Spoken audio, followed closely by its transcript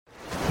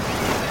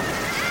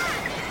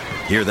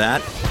Hear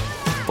that?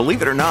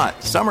 Believe it or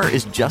not, summer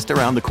is just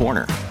around the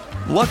corner.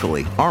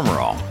 Luckily, Armor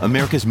All,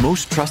 America's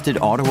most trusted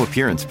auto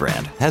appearance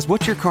brand, has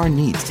what your car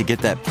needs to get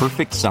that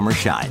perfect summer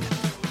shine.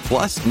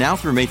 Plus, now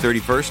through May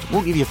 31st,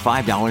 we'll give you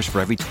 $5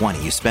 for every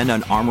 $20 you spend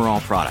on Armor All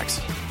products.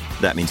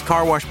 That means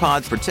car wash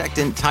pods,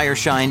 protectant, tire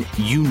shine,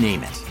 you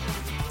name it.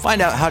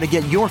 Find out how to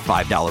get your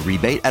 $5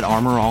 rebate at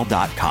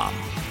armorall.com.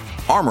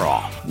 Armor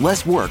All,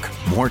 less work,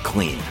 more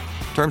clean.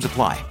 Terms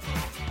apply.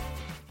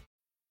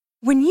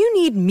 When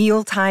you need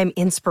mealtime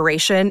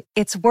inspiration,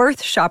 it's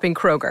worth shopping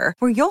Kroger,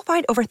 where you'll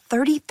find over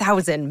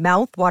 30,000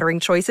 mouth-watering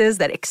choices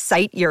that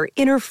excite your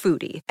inner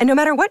foodie. And no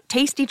matter what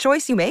tasty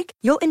choice you make,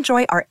 you'll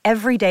enjoy our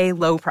everyday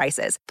low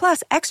prices,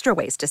 plus extra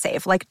ways to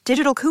save, like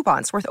digital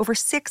coupons worth over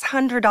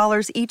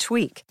 $600 each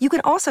week. You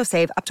can also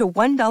save up to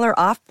 $1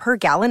 off per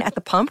gallon at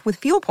the pump with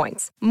fuel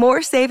points.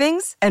 More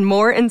savings and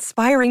more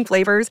inspiring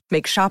flavors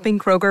make shopping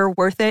Kroger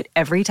worth it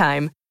every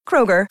time.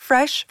 Kroger,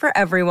 fresh for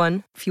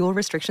everyone. Fuel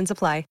restrictions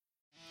apply.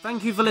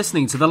 Thank you for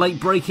listening to the Late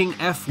Breaking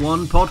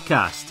F1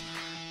 podcast.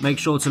 Make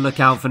sure to look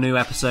out for new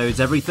episodes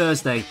every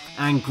Thursday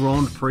and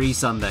Grand Prix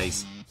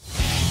Sundays.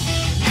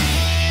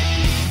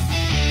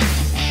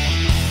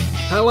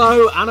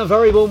 Hello and a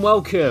very warm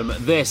welcome.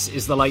 This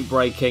is the Late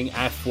Breaking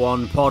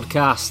F1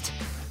 podcast.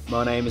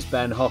 My name is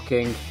Ben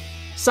Hocking.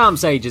 Sam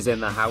Sage is in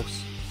the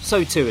house.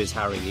 So too is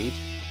Harry Eade.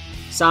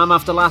 Sam,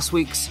 after last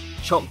week's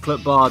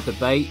chocolate bar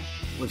debate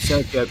with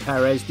Sergio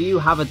Perez, do you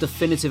have a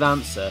definitive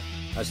answer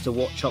as to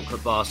what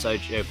chocolate bar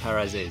Sergio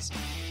Perez is?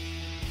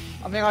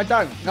 I mean, I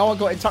don't. No one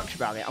got in touch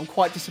about it. I'm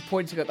quite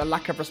disappointed at the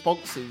lack of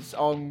responses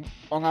on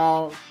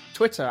our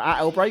Twitter, at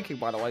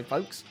 @LBreaking, by the way,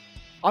 folks.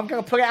 I'm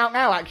going to put it out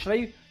now,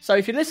 actually. So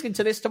if you're listening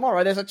to this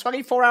tomorrow, there's a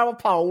 24-hour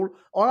poll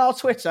on our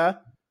Twitter.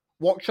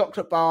 What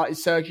chocolate bar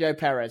is Sergio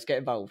Perez? Get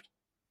involved.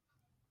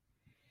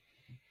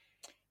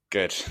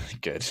 Good.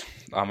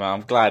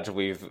 I'm glad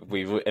we've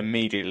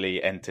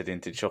immediately entered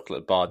into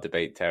chocolate bar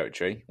debate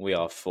territory. We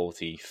are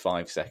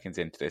 45 seconds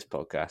into this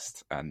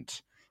podcast, and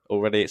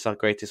already it's our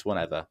greatest one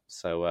ever.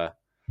 So,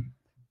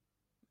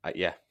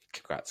 yeah,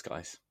 congrats,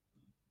 guys.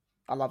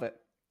 I love it.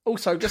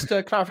 Also, just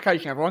a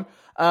clarification, everyone.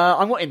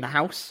 I'm not in the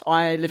house.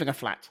 I live in a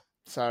flat.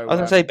 So I was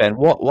going to say, Ben,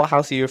 what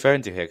house are you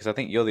referring to here? Because I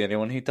think you're the only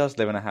one who does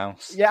live in a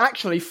house. Yeah,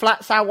 actually,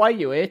 flats outweigh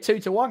you here,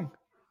 2-1.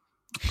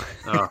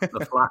 Oh,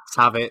 the flats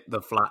have it.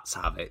 The flats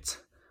have it.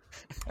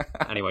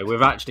 Anyway,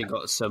 we've actually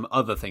got some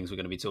other things we're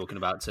going to be talking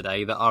about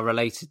today that are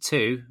related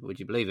to, would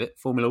you believe it,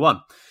 Formula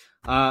One.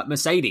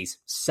 Mercedes,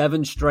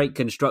 7 straight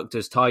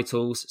constructors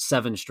titles,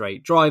 7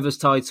 straight drivers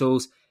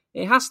titles.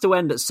 It has to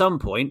end at some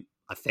point,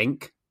 I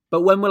think.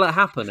 But when will it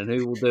happen and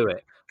who will do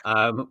it?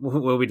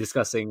 We'll be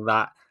discussing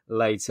that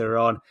later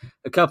on.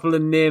 A couple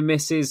of near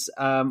misses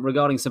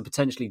regarding some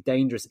potentially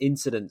dangerous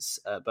incidents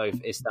at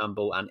both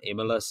Istanbul and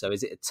Imola. So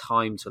is it a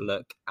time to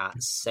look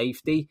at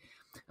safety?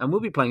 And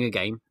we'll be playing a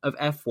game of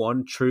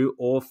F1 True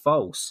or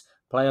False.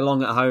 Play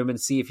along at home and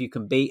see if you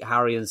can beat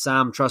Harry and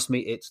Sam. Trust me,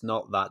 it's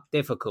not that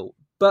difficult.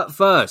 But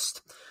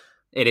first,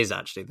 it is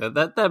actually.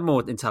 They're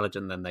more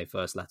intelligent than they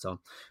first let on.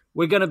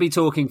 We're going to be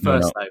talking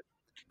first, though,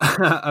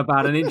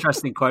 about an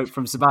interesting quote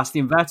from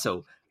Sebastian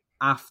Vettel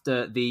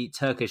after the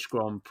Turkish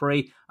Grand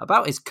Prix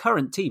about his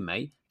current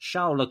teammate,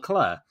 Charles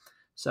Leclerc.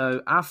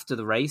 So after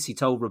the race, he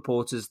told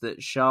reporters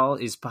that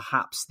Charles is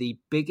perhaps the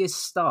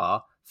biggest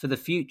star for the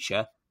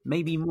future,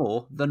 maybe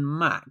more than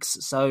Max.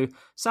 So,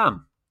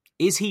 Sam,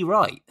 is he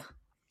right?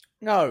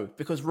 No,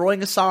 because Roy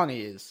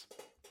Nissany is.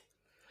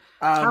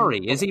 Harry,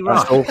 is he right?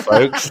 That's all,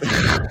 folks.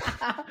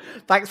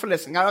 Thanks for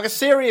listening. Now, on a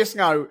serious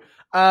note,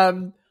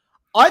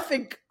 I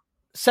think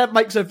Seb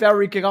makes a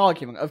very good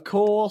argument. Of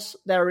course,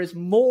 there is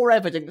more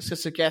evidence to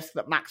suggest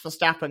that Max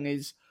Verstappen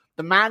is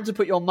the man to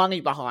put your money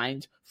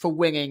behind for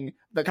winning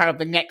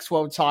the next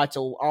world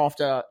title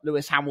after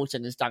Lewis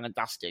Hamilton is done and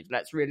dusted.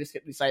 Let's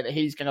realistically say that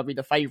he's going to be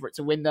the favourite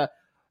to win the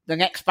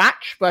next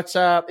batch. But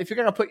if you're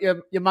going to put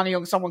your money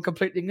on someone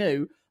completely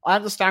new, I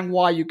understand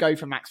why you go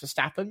for Max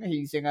Verstappen.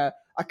 He's in a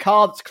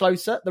car that's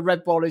closer. The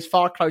Red Bull is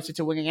far closer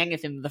to winning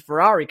anything than the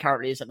Ferrari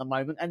currently is at the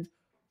moment. And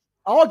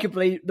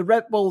arguably, the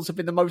Red Bulls have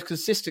been the most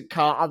consistent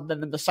car other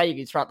than the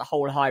Mercedes throughout the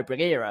whole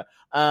hybrid era.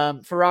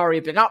 Ferrari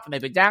have been up and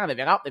they've been down and they've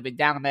been up, they've been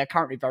down, and they're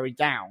currently very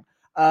down.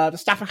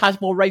 Verstappen has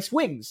more race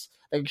wins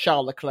than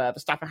Charles Leclerc.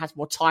 Verstappen has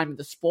more time in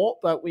the sport,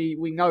 but we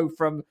know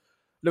from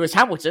Lewis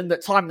Hamilton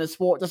that time in the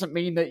sport doesn't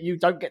mean that you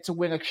don't get to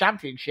win a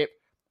championship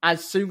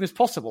as soon as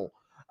possible.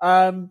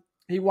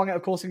 He won it,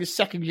 of course, in his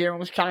second year and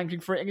was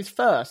challenging for it in his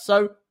first.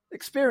 So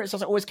experience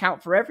doesn't always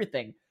count for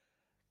everything.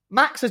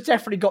 Max has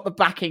definitely got the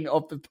backing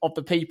of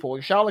the people,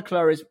 and Charles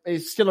Leclerc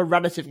is still a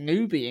relative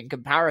newbie in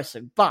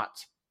comparison,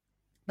 but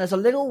there's a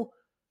little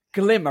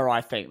glimmer,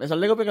 I think. There's a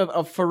little bit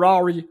of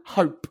Ferrari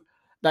hope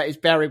that is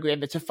buried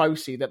within the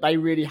Tifosi, that they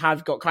really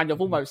have got kind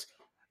of almost,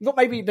 not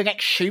maybe the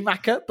next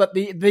Schumacher, but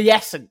the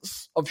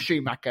essence of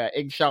Schumacher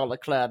in Charles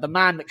Leclerc, the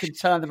man that can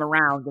turn them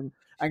around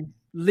and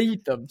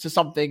lead them to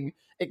something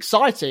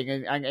exciting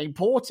and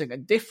important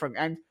and different.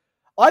 And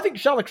I think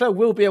Charles Leclerc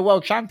will be a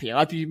world champion.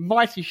 I'd be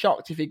mighty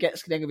shocked if he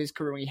gets to the end of his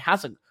career and he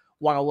hasn't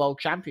won a world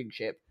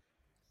championship.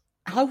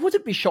 I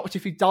wouldn't be shocked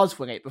if he does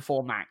win it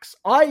before Max.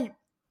 I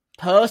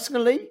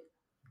personally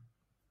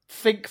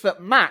think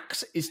that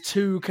Max is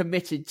too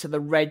committed to the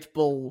Red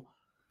Bull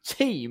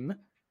team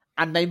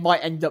and they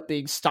might end up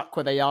being stuck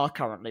where they are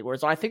currently.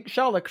 Whereas I think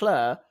Charles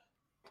Leclerc,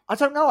 I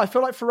don't know, I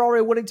feel like Ferrari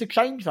are willing to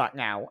change that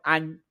now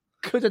and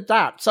could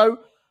adapt. So,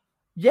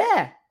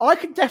 yeah, I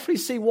can definitely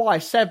see why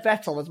Seb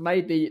Vettel has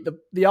made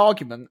the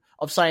argument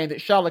of saying that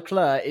Charles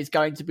Leclerc is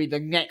going to be the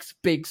next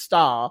big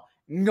star,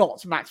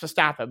 not Max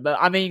Verstappen. But,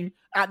 I mean,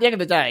 at the end of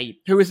the day,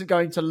 who isn't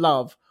going to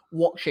love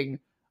watching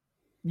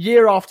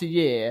year after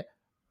year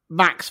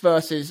Max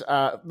versus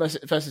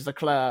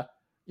Leclerc,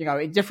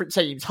 in different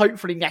teams,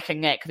 hopefully neck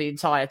and neck the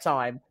entire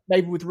time,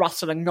 maybe with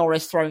Russell and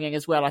Norris throwing in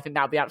as well. I think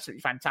that would be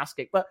absolutely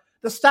fantastic. But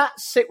the stats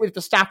sit with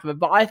Verstappen,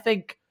 but I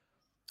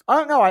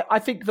don't know, I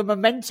think the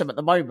momentum at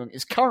the moment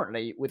is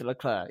currently with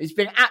Leclerc. He's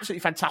been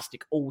absolutely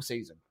fantastic all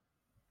season.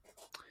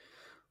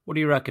 What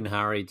do you reckon,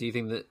 Harry? Do you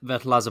think that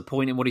Vettel has a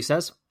point in what he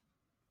says?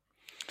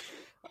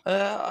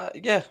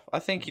 Yeah, I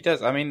think he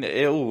does. I mean,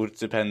 it all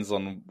depends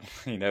on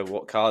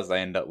what cars they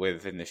end up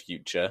with in the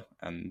future,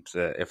 and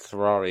if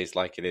Ferrari is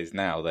like it is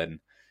now, then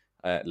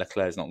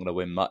Leclerc's not going to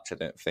win much, I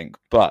don't think.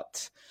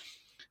 But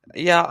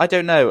yeah, I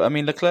don't know. I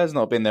mean, Leclerc's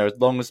not been there as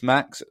long as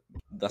Max.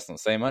 That's not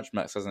saying much.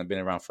 Max hasn't been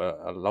around for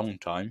a long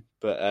time,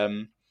 but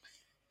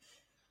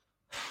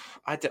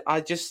I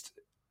just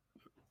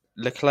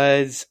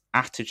Leclerc's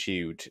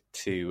attitude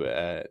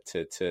to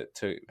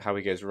how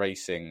he goes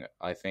racing,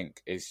 I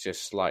think, is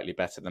just slightly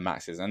better than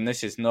Max's. And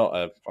this is not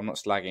I'm not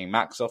slagging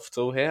Max off at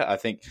all here. I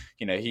think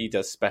he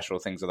does special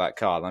things with that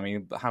car. I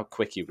mean, how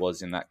quick he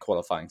was in that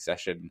qualifying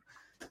session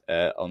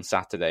on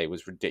Saturday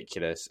was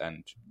ridiculous,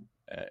 and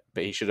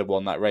but he should have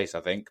won that race,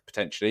 I think,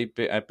 potentially.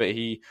 But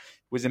he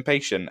was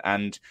impatient,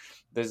 and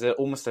there's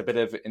almost a bit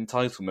of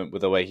entitlement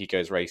with the way he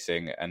goes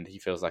racing, and he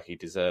feels like he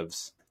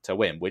deserves to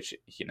win, which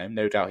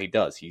no doubt he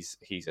does. He's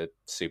a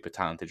super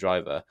talented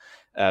driver.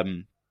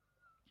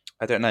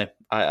 I don't know.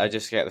 I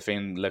just get the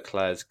feeling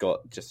Leclerc's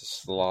got just a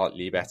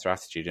slightly better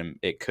attitude, and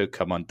it could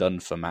come undone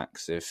for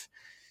Max if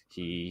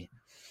he,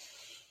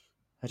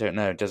 I don't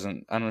know,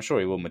 doesn't. And I'm sure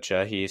he will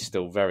mature. He is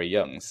still very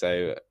young,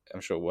 so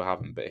I'm sure it will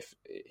happen. But if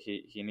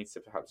he needs to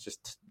perhaps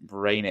just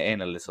rein it in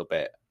a little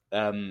bit.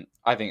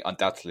 I think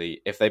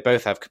undoubtedly, if they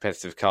both have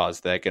competitive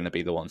cars, they're going to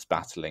be the ones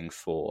battling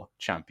for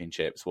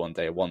championships one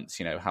day. Once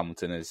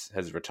Hamilton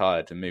has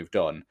retired and moved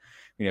on,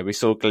 we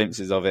saw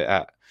glimpses of it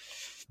at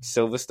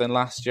Silverstone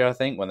last year, I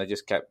think, when they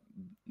just kept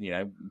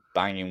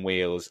banging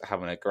wheels,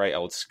 having a great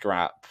old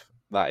scrap.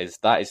 That is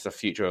the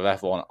future of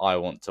F1 I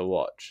want to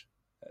watch.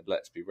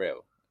 Let's be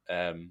real.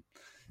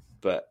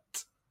 But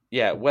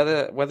yeah,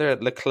 whether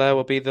Leclerc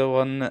will be the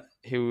one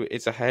who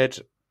is ahead,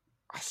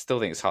 I still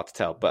think it's hard to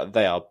tell, but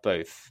they are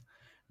both.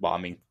 Well, I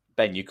mean,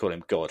 Ben, you call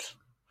him God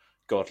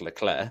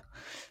Leclerc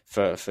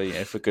for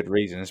good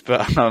reasons.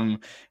 But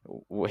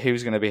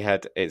who's going to be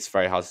ahead? It's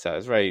very hard to tell.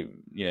 It's very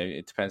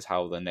it depends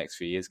how the next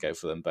few years go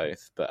for them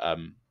both. But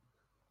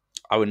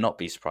I would not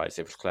be surprised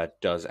if Leclerc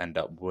does end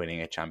up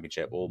winning a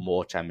championship or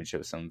more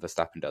championships than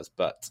Verstappen does.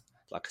 But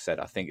like I said,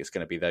 I think it's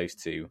going to be those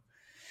two,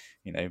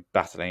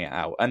 battling it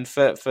out. And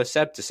for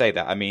Seb to say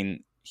that, I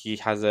mean, he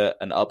has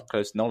an up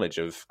close knowledge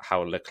of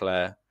how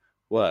Leclerc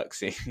works.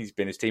 He's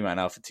been his teammate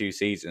now for 2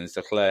 seasons.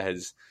 Leclerc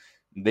has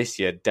this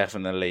year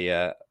definitely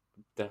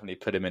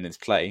put him in his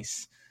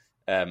place,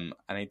 and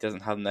he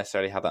doesn't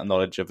necessarily have that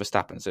knowledge of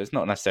Verstappen, so it's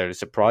not necessarily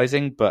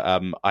surprising. But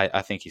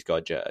I think he's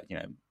got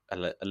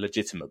a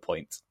legitimate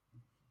point.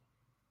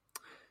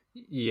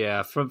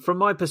 Yeah, from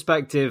my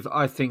perspective,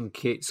 I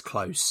think it's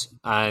close,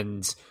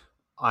 and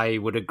I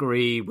would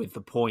agree with the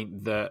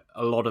point that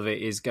a lot of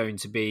it is going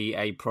to be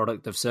a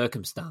product of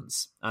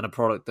circumstance and a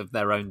product of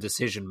their own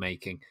decision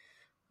making.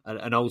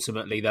 And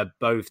ultimately, they're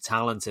both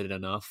talented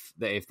enough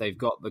that if they've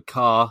got the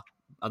car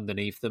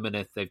underneath them and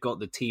if they've got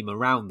the team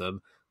around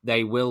them,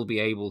 they will be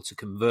able to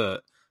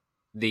convert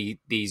these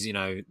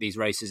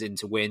races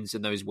into wins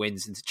and those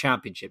wins into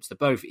championships. They're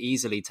both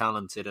easily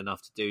talented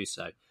enough to do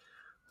so.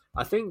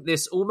 I think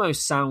this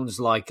almost sounds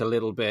like a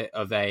little bit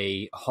of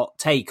a hot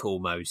take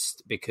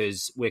almost,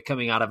 because we're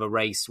coming out of a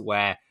race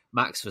where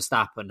Max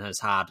Verstappen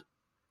has had,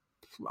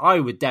 I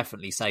would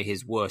definitely say,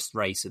 his worst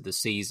race of the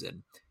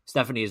season. It's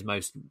definitely his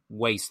most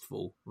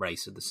wasteful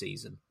race of the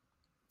season.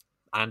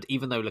 And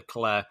even though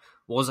Leclerc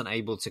wasn't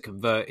able to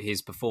convert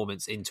his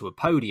performance into a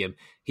podium,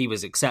 he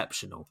was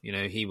exceptional.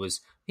 He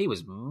was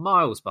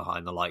miles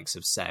behind the likes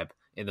of Seb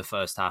in the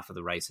first half of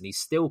the race, and he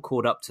still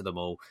caught up to them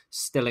all,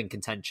 still in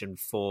contention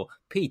for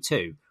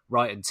P2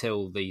 right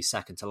until the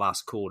second to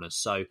last corner.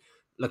 So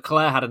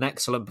Leclerc had an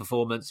excellent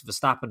performance.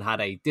 Verstappen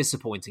had a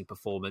disappointing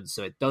performance.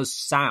 So it does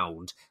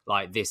sound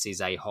like this is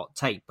a hot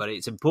take, but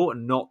it's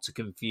important not to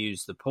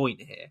confuse the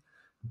point here.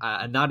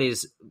 And that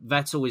is,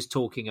 Vettel is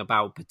talking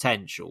about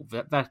potential.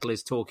 Vettel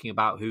is talking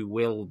about who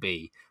will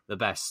be the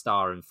best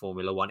star in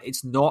Formula One.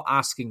 It's not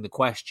asking the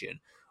question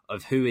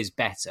of who is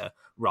better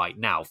right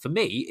now. For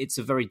me, it's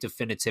a very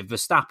definitive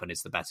Verstappen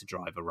is the better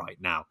driver right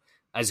now.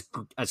 As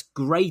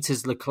great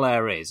as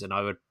Leclerc is, and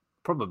I would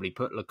probably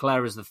put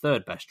Leclerc as the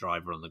third best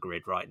driver on the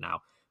grid right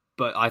now,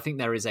 But I think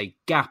there is a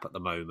gap at the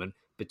moment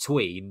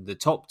between the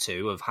top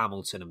two of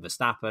Hamilton and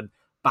Verstappen,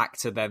 back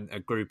to then a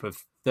group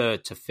of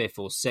third to fifth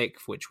or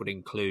sixth, which would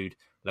include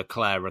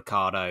Leclerc,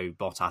 Ricciardo,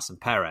 Bottas and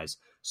Perez.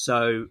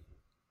 So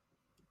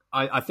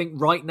I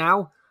think right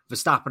now,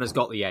 Verstappen has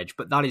got the edge,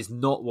 but that is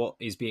not what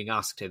is being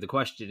asked here. The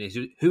question is,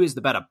 who is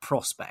the better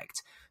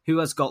prospect? Who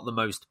has got the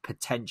most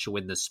potential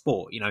in the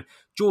sport?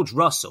 George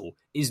Russell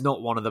is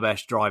not one of the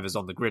best drivers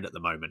on the grid at the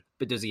moment,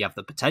 but does he have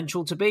the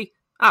potential to be?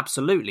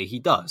 Absolutely, he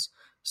does.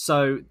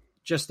 So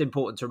just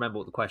important to remember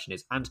what the question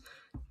is. And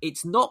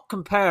it's not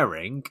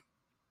comparing,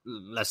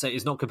 let's say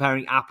it's not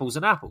comparing apples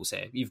and apples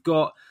here. You've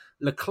got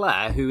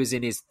Leclerc, who is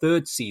in his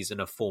third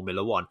season of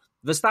Formula One.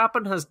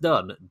 Verstappen has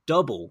done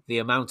double the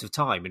amount of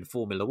time in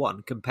Formula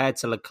One compared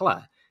to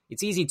Leclerc.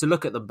 It's easy to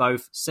look at them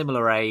both,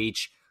 similar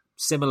age,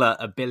 similar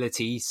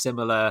ability,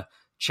 similar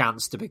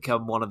chance to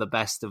become one of the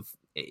best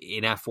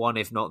in F1,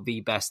 if not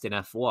the best in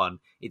F1.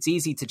 It's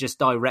easy to just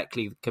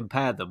directly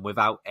compare them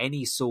without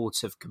any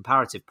sort of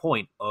comparative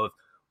point of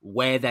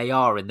where they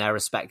are in their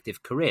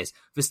respective careers.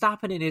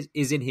 Verstappen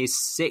is in his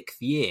sixth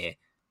year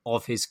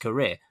of his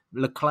career.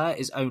 Leclerc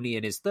is only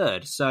in his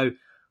third. So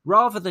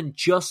rather than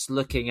just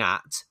looking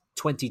at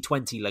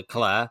 2020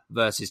 Leclerc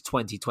versus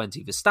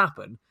 2020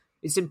 Verstappen,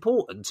 it's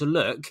important to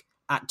look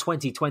at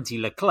 2020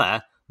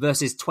 Leclerc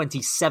versus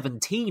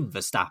 2017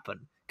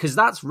 Verstappen, because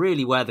that's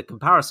really where the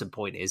comparison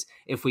point is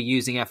if we're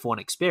using F1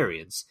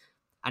 experience.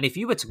 And if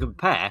you were to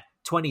compare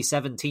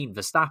 2017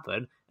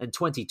 Verstappen and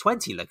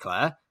 2020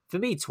 Leclerc, for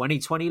me,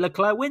 2020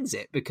 Leclerc wins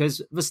it,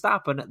 because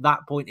Verstappen at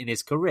that point in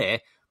his career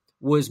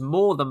was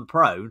more than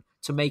prone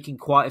to making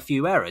quite a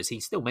few errors. He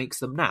still makes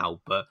them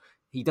now, but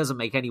he doesn't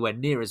make anywhere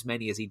near as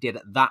many as he did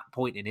at that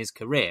point in his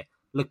career.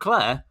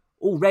 Leclerc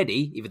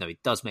already, even though he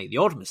does make the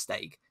odd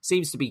mistake,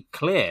 seems to be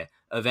clear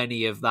of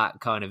any of that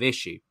kind of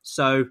issue.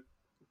 So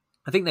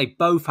I think they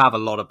both have a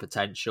lot of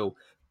potential.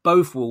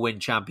 Both will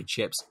win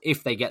championships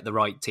if they get the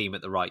right team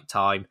at the right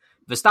time.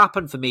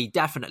 Verstappen, for me,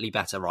 definitely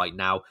better right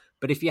now.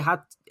 But if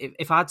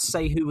I had to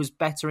say who was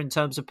better in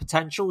terms of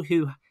potential,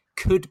 who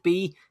could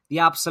be the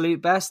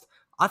absolute best,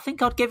 I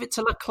think I'd give it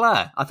to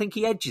Leclerc. I think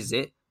he edges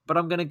it, but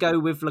I'm going to go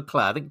with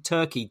Leclerc. I think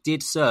Turkey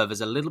did serve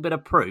as a little bit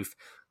of proof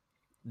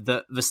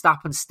that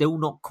Verstappen's still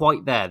not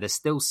quite there. There's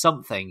still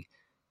something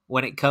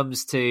when it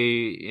comes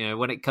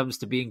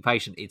to being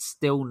patient. It's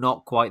still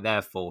not quite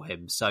there for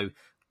him. So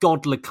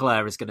God,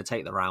 Leclerc is going to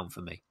take the round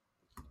for me.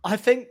 I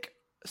think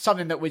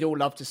something that we'd all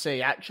love to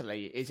see,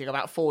 actually, is in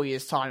about 4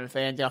 years' time, if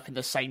they end up in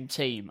the same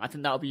team. I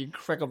think that would be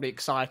incredibly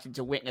exciting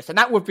to witness. And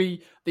that would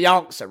be the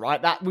answer,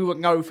 right? That we would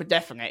know for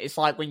definite. It's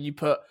like when you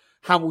put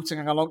Hamilton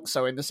and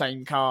Alonso in the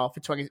same car for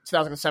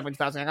 2007,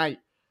 2008.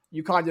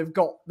 You kind of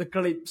got the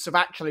glimpse of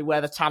actually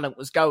where the talent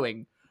was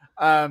going.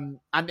 And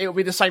it will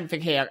be the same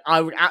thing here.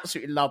 I would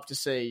absolutely love to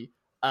see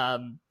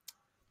Leclerc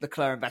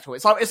and Vettel.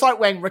 It's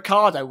like when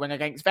Ricciardo went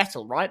against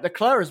Vettel, right?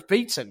 Leclerc has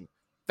beaten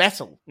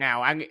Vettel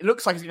now, and it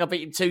looks like he's going to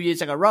beat him 2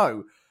 years in a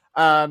row.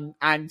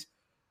 And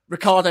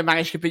Ricciardo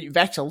managed to beat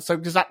Vettel, so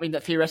does that mean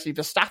that theoretically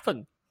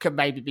Verstappen can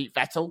maybe beat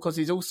Vettel, because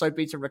he's also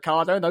beaten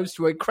Ricciardo, and those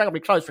two are incredibly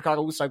close.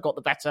 Ricciardo also got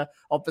the better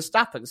of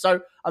Verstappen. So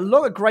a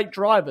lot of great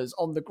drivers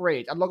on the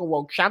grid, a lot of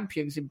world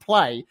champions in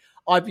play.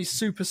 I'd be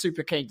super,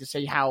 super keen to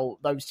see how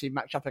those two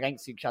match up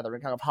against each other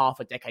in kind of half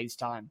a decade's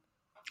time.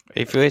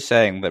 If we're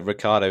saying that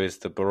Ricciardo is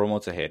the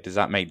barometer here, does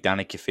that make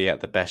Danny Kvyat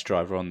the best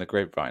driver on the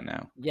grid right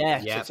now?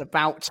 Yes, yeah. It's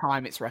about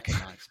time it's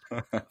recognised.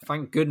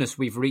 Thank goodness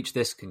we've reached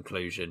this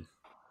conclusion.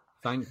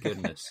 Thank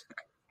goodness.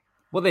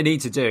 What they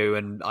need to do,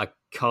 and I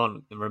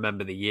can't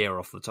remember the year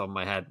off the top of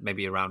my head,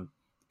 maybe around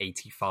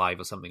 85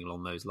 or something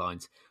along those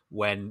lines,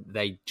 when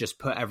they just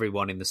put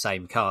everyone in the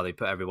same car. They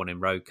put everyone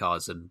in road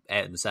cars and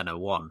Ayrton Senna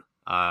won.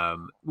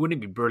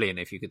 Wouldn't it be brilliant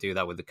if you could do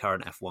that with the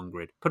current F1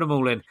 grid? Put them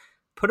all in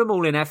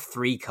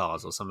F3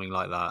 cars or something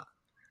like that.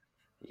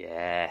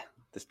 Yeah,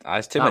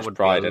 there's too much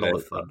pride in it.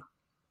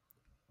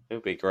 It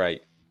would be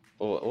great.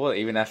 Or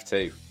even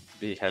F2.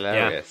 Be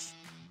hilarious.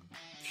 Yeah.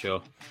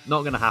 Sure.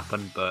 Not going to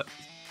happen, but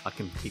I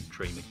can keep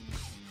dreaming.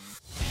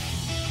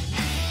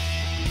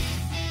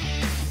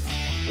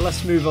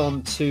 Let's move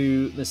on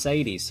to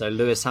Mercedes. So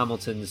Lewis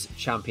Hamilton's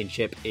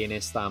championship in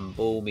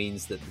Istanbul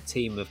means that the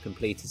team have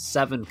completed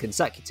 7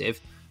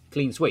 consecutive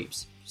clean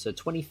sweeps. So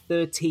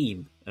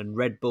 2013 and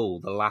Red Bull,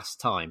 the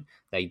last time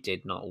they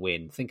did not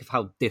win. Think of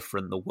how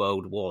different the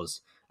world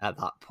was at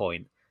that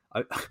point.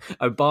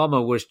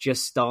 Obama was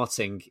just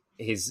finishing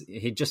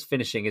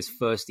his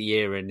first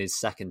year in his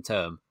second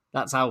term.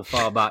 That's how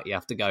far back you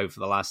have to go for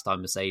the last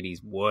time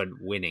Mercedes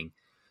weren't winning.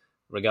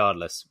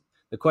 Regardless,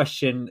 the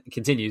question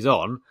continues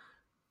on.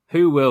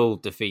 Who will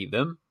defeat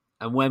them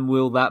and when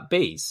will that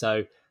be?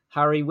 So,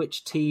 Harry,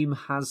 which team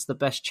has the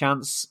best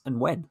chance and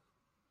when?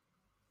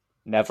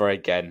 Never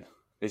again.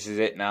 This is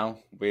it now.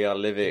 We are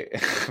living.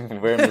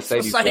 We're in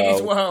Mercedes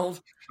world.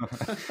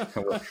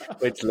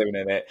 We're just living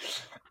in it.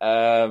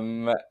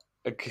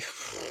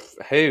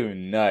 Who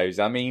knows?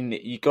 I mean,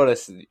 you got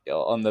to,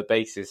 on the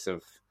basis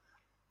of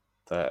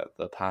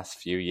the past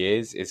few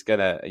years,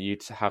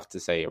 you'd have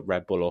to say a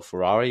Red Bull or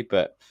Ferrari,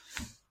 but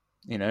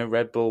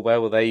Red Bull,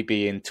 where will they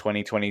be in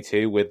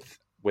 2022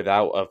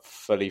 without a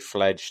fully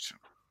fledged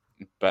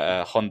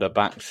but Honda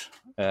backed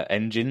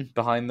engine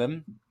behind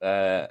them?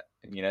 That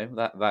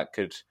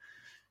could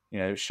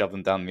shove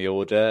them down the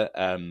order.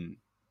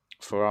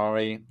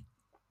 Ferrari,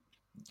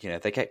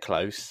 they get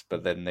close,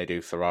 but then they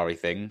do Ferrari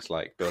things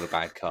like build a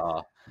bad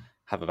car,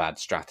 have a bad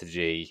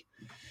strategy,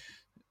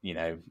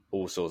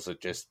 all sorts of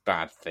just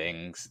bad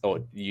things, or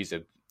use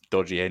a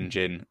dodgy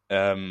engine.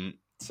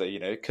 So,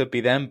 it could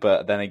be them,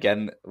 but then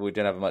again, we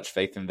don't have much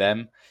faith in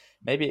them.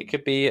 Maybe it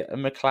could be a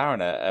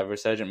McLaren, a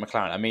resurgent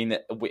McLaren. I mean,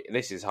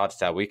 this is hard to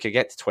tell. We could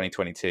get to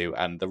 2022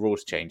 and the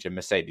rules change and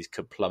Mercedes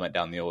could plummet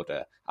down the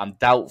order. I'm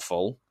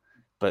doubtful,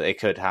 but it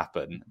could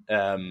happen.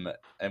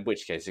 In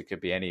which case, it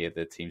could be any of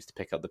the teams to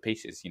pick up the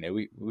pieces.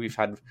 We've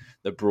had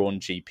the Brawn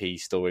GP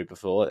story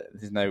before.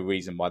 There's no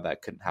reason why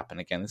that couldn't happen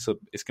again. So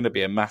it's going to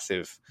be a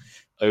massive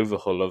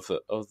overhaul of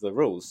the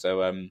rules.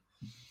 So,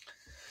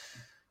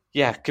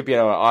 could be.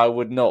 I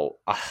would not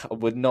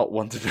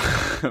want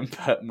to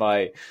put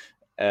my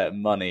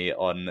money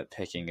on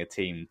picking a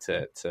team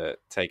to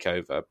take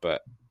over.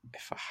 But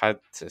if I had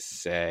to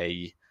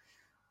say,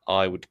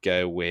 I would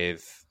go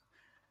with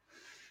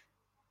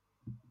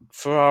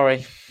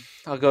Ferrari.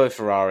 I'll go with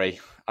Ferrari.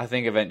 I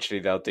think eventually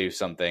they'll do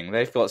something.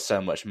 They've got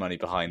so much money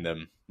behind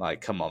them.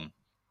 Like, come on,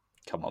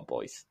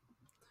 boys,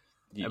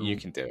 you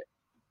can do it.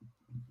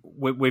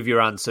 With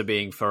your answer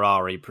being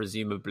Ferrari,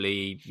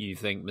 presumably you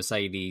think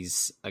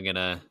Mercedes are going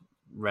to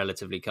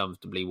relatively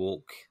comfortably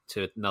walk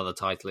to another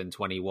title in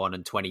 21,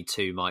 and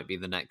 22 might be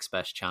the next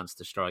best chance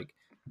to strike.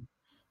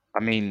 I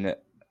mean,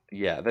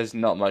 there's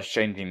not much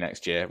changing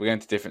next year. We're going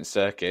to different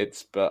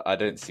circuits, but I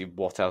don't see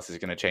what else is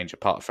going to change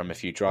apart from a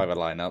few driver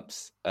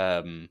lineups.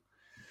 I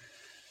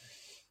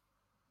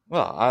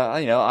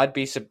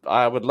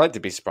would like to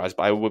be surprised,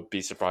 but I would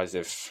be surprised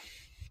if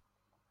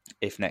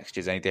next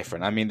year's any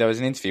different. I mean, there was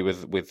an interview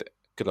with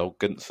good old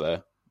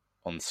Gunther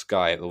on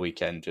Sky at the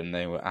weekend, and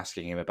they were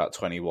asking him about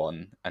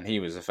 21, and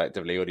he was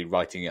effectively already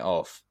writing it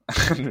off.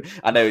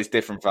 I know it's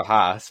different for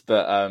Haas,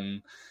 but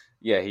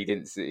he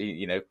didn't,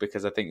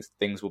 because I think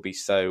things will be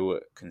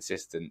so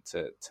consistent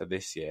to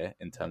this year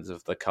in terms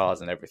of the cars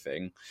and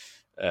everything,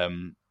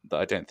 that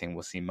I don't think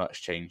we'll see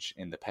much change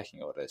in the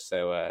pecking order.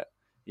 So,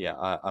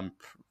 I'm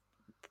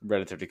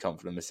relatively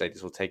confident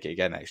Mercedes will take it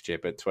again next year,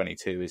 but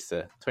 22 is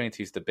the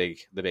big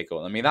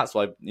one. I mean, that's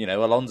why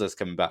Alonso's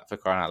coming back, for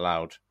crying out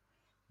loud.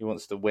 He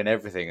wants to win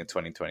everything in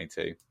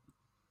 2022.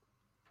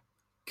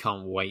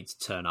 Can't wait to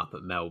turn up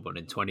at Melbourne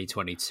in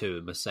 2022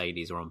 and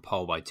Mercedes are on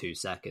pole by 2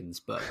 seconds,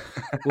 but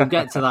we'll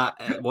get to that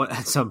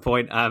at some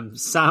point.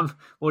 Sam,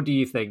 what do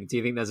you think? Do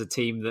you think there's a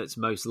team that's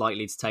most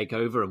likely to take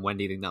over, and when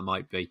do you think that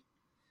might be?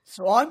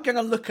 So I'm going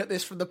to look at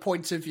this from the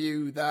point of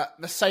view that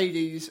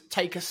Mercedes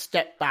take a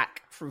step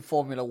back from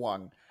Formula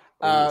One.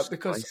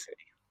 Because,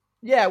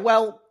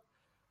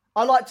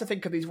 I like to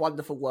think of these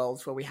wonderful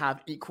worlds where we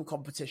have equal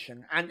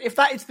competition. And if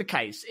that is the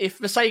case, if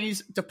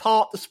Mercedes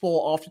depart the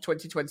sport after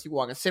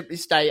 2021 and simply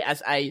stay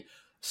as a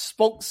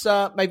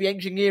sponsor, maybe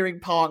engineering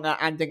partner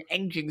and an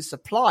engine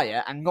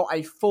supplier and not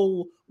a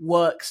full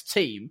works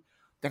team,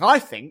 then I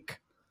think,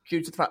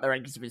 due to the fact their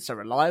engines have been so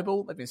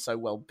reliable, they've been so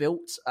well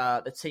built,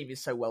 the team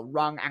is so well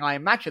run, and I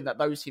imagine that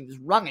those teams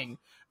running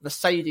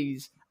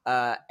Mercedes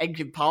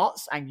engine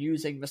parts and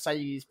using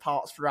Mercedes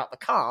parts throughout the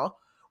car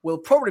will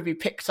probably be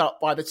picked up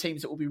by the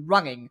teams that will be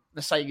running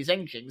Mercedes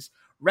engines.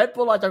 Red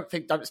Bull, I don't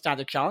stand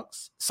a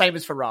chance. Same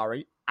as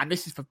Ferrari. And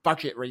this is for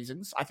budget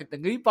reasons. I think the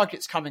new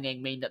budgets coming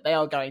in mean that they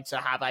are going to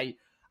have a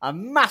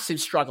massive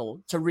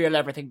struggle to reel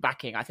everything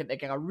back in. I think they're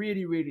going to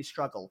really, really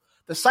struggle.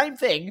 The same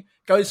thing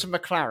goes for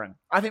McLaren.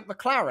 I think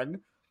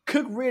McLaren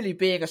could really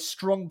be in a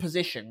strong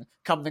position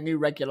come the new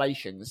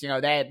regulations.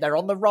 They're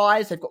on the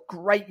rise. They've got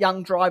great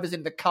young drivers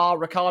in the car.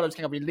 Ricciardo's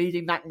going to be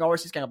leading that.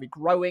 Norris is going to be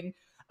growing.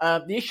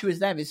 The issue is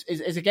them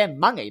is again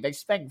money. They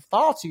spend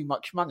far too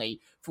much money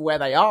for where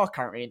they are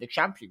currently in the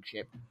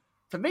championship.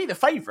 For me, the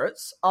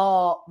favourites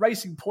are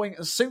Racing Point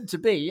and soon to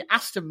be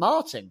Aston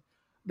Martin.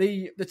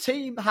 The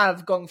team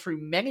have gone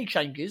through many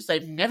changes.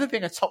 They've never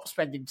been a top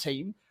spending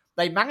team.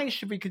 They managed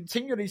to be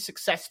continually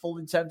successful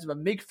in terms of a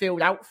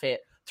midfield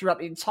outfit throughout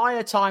the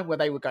entire time where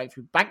they were going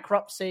through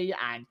bankruptcy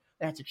and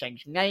they had to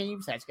change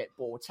names. They had to get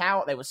bought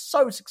out. They were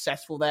so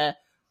successful there.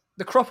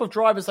 The crop of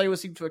drivers they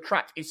always seem to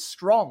attract is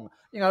strong.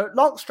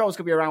 Lance Stroll's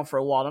going to be around for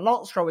a while, and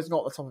Lance Stroll is not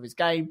at the top of his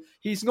game.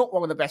 He's not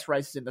one of the best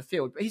racers in the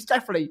field, but he's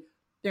definitely,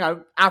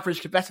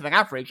 average to better than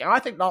average. And I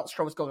think Lance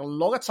Stroll has got a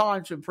lot of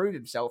time to improve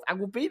himself and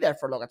will be there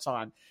for a long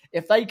time.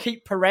 If they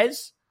keep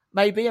Perez,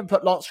 maybe, and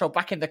put Lance Stroll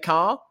back in the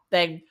car,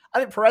 then I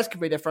think Perez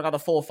can be there for another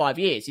 4 or 5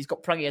 years. He's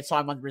got plenty of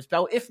time under his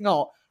belt. If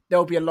not,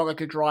 there'll be a lot of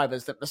good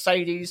drivers that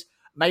Mercedes,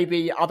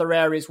 maybe other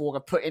areas will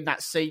put in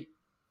that seat.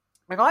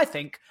 And I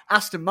think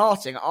Aston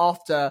Martin,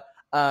 after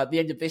the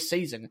end of this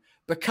season,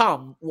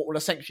 become what will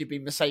essentially be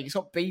Mercedes,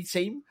 not B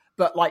team,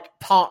 but like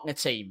partner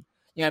team.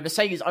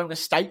 Mercedes own a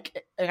stake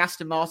in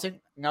Aston Martin.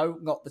 No,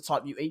 not the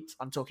type you eat.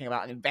 I'm talking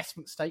about an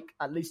investment stake,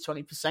 at least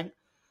 20%.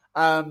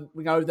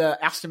 We know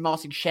that Aston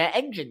Martin share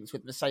engines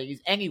with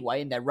Mercedes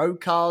anyway in their road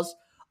cars.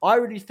 I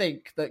really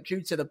think that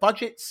due to the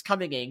budgets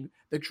coming in,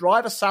 the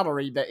driver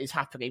salary that is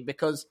happening,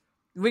 because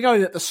we know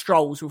that the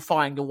Strolls will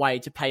find a way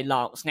to pay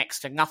Lance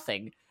next to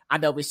nothing,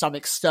 and there'll be some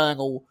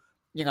external,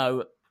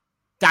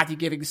 daddy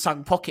giving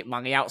son pocket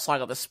money outside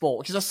of the sport,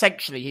 which is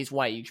essentially his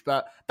wage,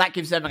 but that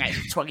gives them an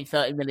extra 20,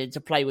 30 million to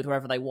play with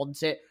wherever they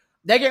want it.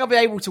 They're going to be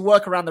able to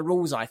work around the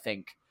rules, I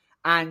think.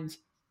 And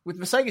with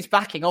Mercedes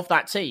backing of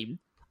that team,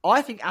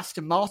 I think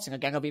Aston Martin are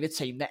going to be the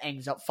team that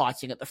ends up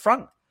fighting at the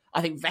front.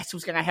 I think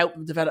Vettel's going to help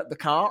them develop the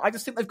car. I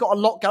just think they've got a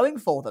lot going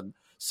for them.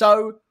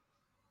 So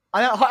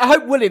I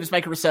hope Williams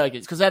make a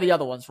resurgence, because they're the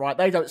other ones, right?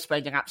 They don't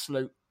spend an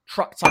absolute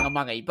truck ton of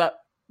money, but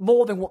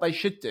more than what they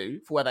should do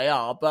for where they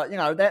are. But,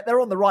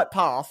 they're on the right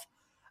path.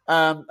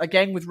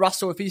 Again, with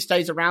Russell, if he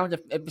stays around,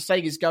 if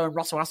Mercedes go and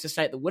Russell has to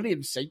stay at the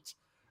Williams seat,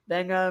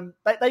 then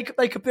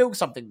they could build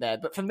something there.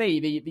 But for me,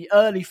 the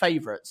early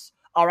favourites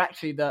are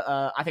actually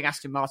I think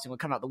Aston Martin will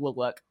come out the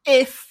woodwork.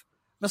 If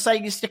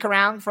Mercedes stick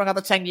around for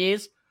another 10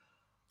 years,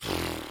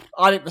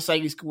 I think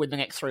Mercedes could win the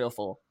next 3 or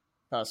 4,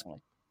 personally.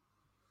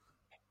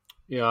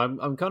 Yeah,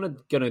 I'm kind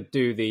of going to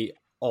do the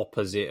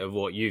opposite of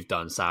what you've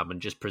done, Sam,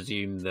 and just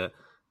presume that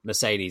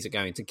Mercedes are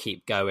going to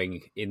keep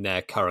going in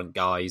their current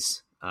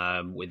guise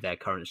with their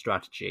current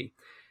strategy.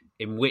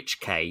 In which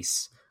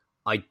case,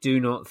 I do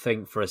not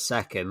think for a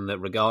second that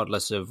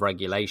regardless of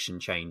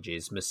regulation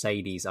changes,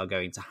 Mercedes are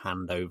going to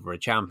hand over a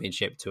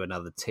championship to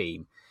another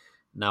team.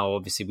 Now,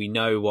 obviously, we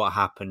know what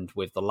happened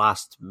with the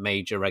last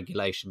major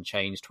regulation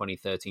change,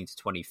 2013 to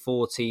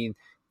 2014.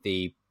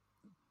 The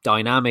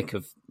dynamic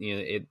of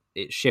it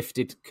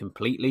shifted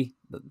completely.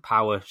 The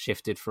power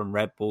shifted from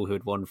Red Bull, who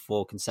had won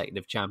 4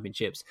 consecutive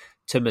championships,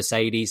 to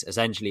Mercedes,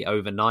 essentially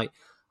overnight.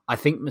 I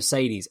think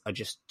Mercedes are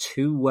just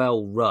too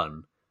well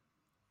run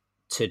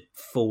to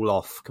fall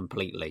off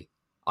completely.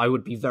 I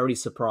would be very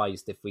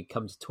surprised if we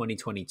come to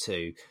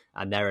 2022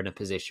 and they're in a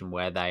position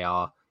where they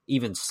are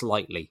even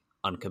slightly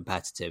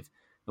uncompetitive.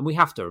 And we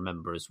have to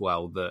remember as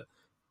well that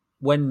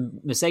when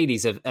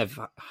Mercedes have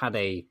had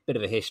a bit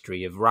of a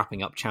history of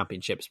wrapping up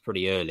championships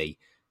pretty early,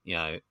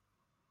 and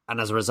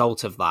as a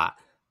result of that,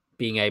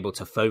 being able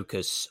to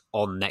focus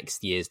on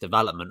next year's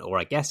development, or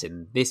I guess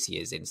in this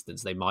year's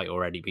instance, they might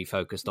already be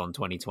focused on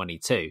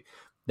 2022.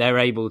 They're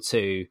able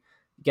to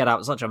get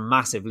out such a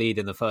massive lead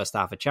in the first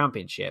half of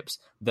championships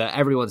that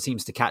everyone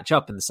seems to catch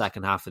up in the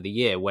second half of the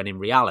year, when in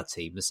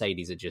reality,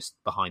 Mercedes are just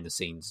behind the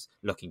scenes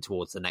looking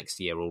towards the next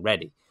year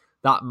already.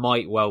 That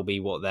might well be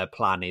what their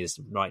plan is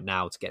right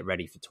now to get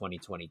ready for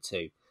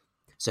 2022.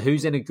 So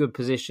who's in a good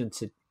position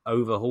to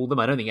overhaul them?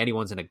 I don't think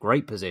anyone's in a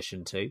great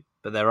position to,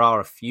 but there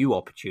are a few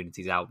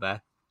opportunities out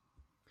there.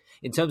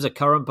 In terms of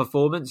current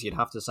performance, you'd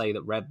have to say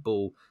that Red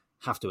Bull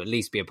have to at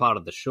least be a part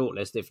of the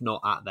shortlist, if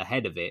not at the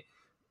head of it.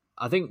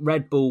 I think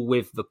Red Bull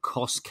with the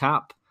cost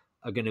cap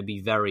are going to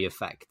be very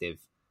effective,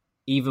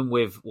 even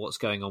with what's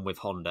going on with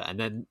Honda. And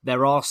then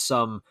there are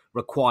some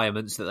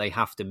requirements that they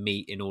have to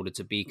meet in order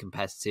to be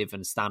competitive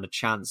and stand a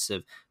chance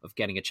of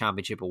getting a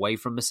championship away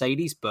from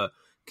Mercedes. But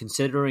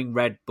considering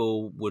Red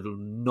Bull would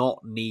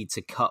not need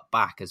to cut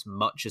back as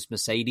much as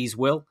Mercedes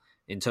will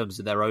in terms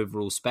of their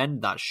overall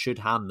spend, that should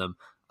hand them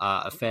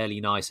a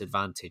fairly nice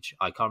advantage.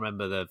 I can't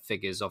remember the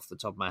figures off the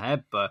top of my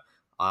head, but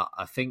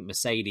I think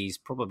Mercedes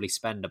probably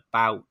spend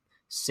about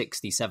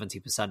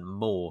 60-70%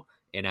 more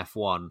in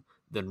F1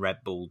 than Red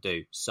Bull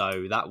do.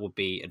 So that would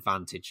be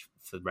advantage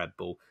for Red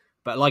Bull.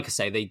 But like I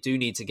say, they do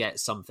need to get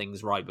some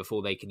things right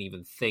before they can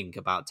even think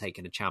about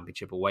taking a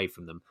championship away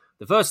from them.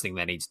 The first thing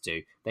they need to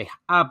do, they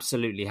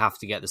absolutely have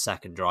to get the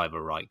second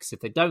driver right. Because if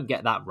they don't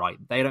get that right,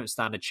 they don't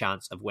stand a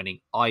chance of winning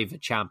either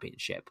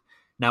championship.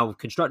 Now,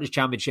 Constructors'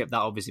 Championship,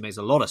 that obviously makes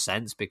a lot of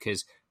sense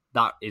because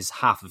that is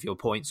half of your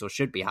points, or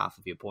should be half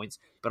of your points.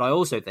 But I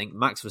also think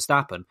Max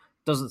Verstappen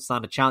doesn't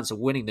stand a chance of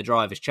winning the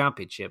Drivers'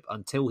 Championship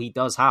until he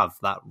does have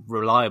that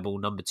reliable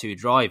number 2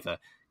 driver,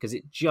 because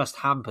it just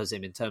hampers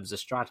him in terms of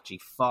strategy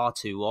far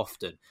too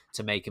often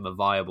to make him a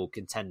viable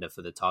contender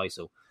for the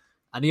title.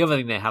 And the other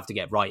thing they have to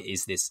get right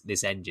is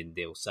this engine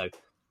deal. So,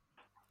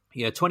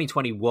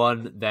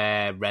 2021,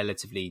 they're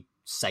relatively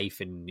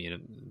safe in,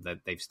 that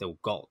they've still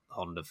got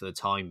Honda for the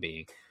time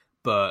being,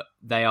 but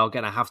they are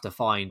going to have to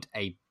find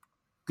a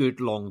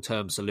good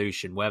long-term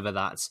solution, whether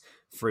that's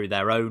through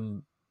their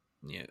own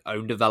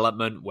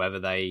development, whether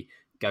they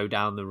go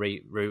down the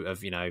route of,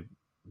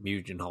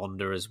 Mugen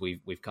Honda, as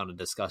we've kind of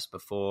discussed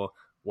before,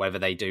 whether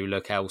they do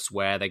look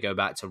elsewhere, they go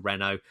back to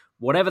Renault,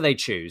 whatever they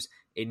choose,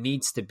 it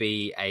needs to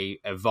be a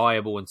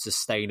viable and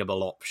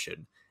sustainable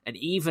option. And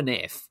even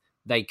if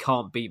they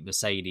can't beat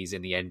Mercedes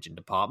in the engine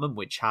department,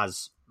 which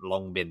has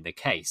long been the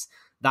case,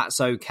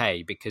 that's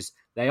okay, because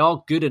they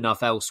are good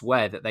enough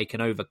elsewhere that they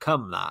can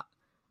overcome that.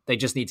 They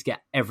just need to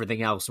get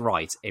everything else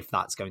right if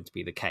that's going to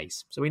be the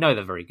case. So we know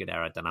they're very good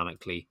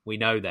aerodynamically. We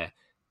know they're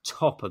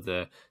top of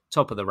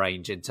the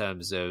range in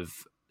terms of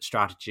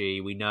strategy.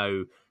 We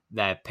know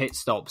their pit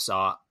stops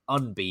are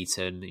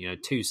unbeaten,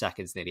 2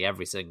 seconds nearly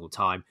every single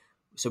time.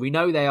 So we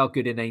know they are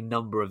good in a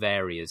number of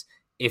areas.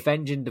 If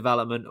engine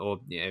development, or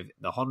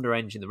the Honda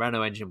engine, the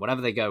Renault engine,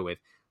 whatever they go with,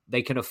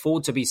 they can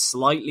afford to be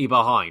slightly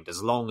behind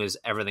as long as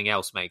everything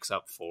else makes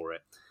up for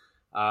it.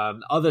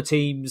 Other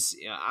teams,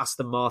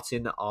 Aston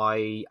Martin,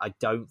 I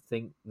don't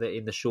think that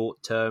in the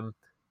short term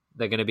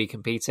they're going to be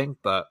competing,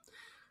 but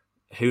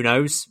who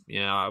knows?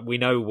 We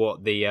know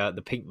what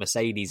the pink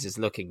Mercedes is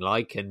looking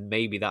like, and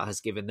maybe that has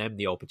given them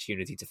the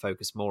opportunity to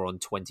focus more on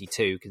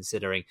 22,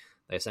 considering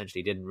they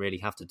essentially didn't really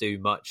have to do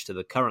much to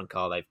the current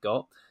car they've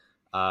got.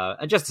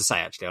 And just to say,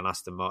 actually, on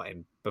Aston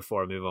Martin,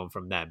 before I move on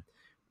from them,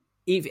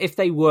 if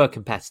they were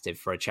competitive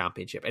for a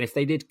championship, and if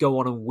they did go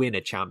on and win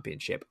a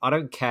championship, I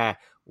don't care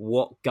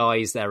what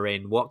guys they're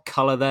in, what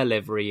colour their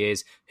livery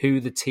is, who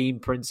the team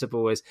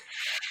principal is.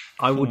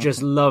 I will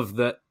just love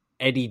that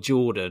Eddie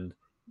Jordan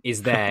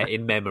is there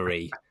in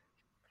memory.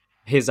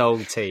 His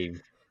old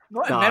team.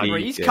 Not in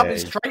memory, he's coming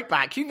straight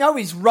back. You know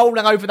he's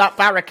rolling over that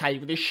barricade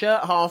with his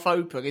shirt half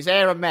open, his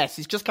hair a mess.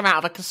 He's just come out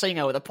of a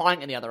casino with a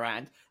pint in the other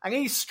hand. And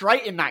he's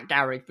straight in that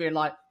garage being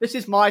like, this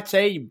is my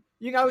team.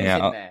 You know he's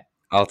in there.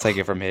 I'll take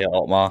it from here,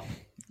 Otmar.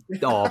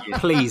 Oh,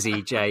 please,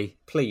 EJ.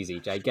 Please,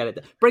 EJ, get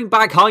it. Bring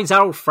back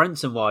Heinz-Harald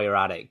Frentzen while you're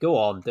at it. Go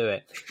on, do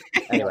it.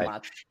 Anyway,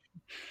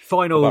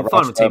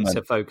 final team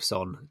to focus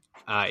on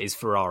is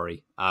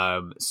Ferrari.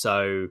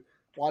 So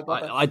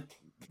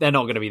they're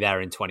not going to be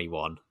there in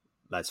 21,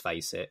 let's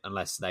face it,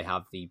 unless they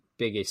have the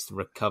biggest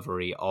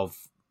recovery of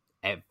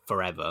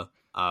forever,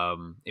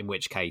 in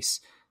which case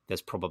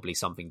there's probably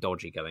something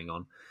dodgy going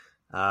on.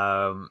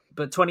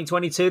 But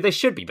 2022, they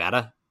should be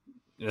better.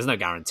 There's no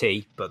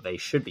guarantee, but they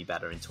should be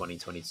better in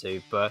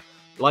 2022. But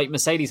like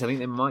Mercedes, I think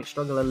they might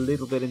struggle a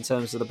little bit in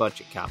terms of the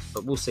budget cap,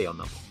 but we'll see on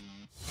that one.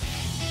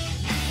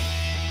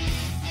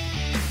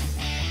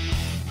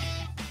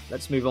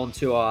 Let's move on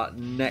to our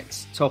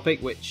next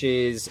topic, which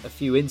is a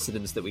few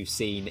incidents that we've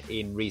seen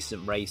in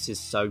recent races.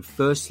 So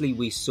firstly,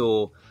 we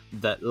saw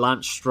that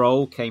Lance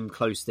Stroll came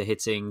close to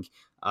hitting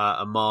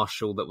a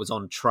marshal that was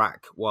on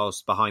track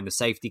whilst behind the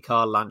safety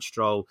car. Lance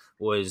Stroll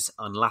was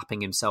unlapping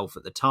himself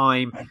at the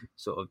time,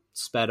 sort of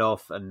sped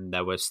off, and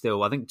there were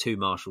still, I think, two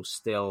marshals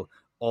still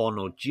on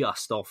or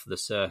just off the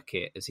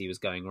circuit as he was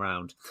going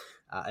around.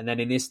 And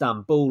then in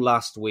Istanbul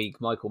last week,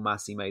 Michael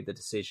Massey made the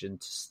decision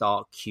to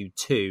start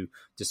Q2,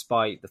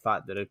 despite the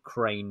fact that a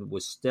crane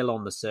was still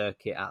on the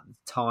circuit at the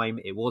time.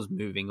 It was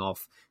moving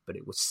off, but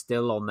it was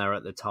still on there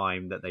at the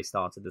time that they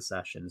started the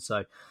session.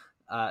 So,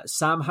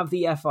 Sam, have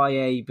the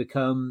FIA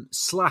become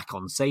slack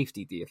on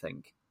safety, do you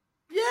think?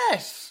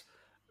 Yes.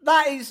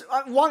 That is,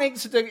 one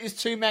incident is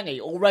too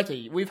many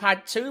already. We've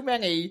had too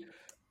many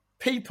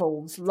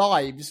people's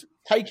lives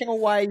taken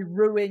away,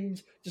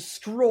 ruined,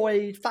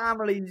 destroyed,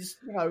 families,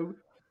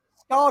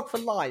 scarred for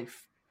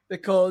life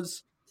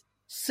because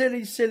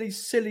silly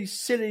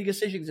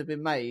decisions have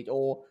been made,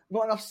 or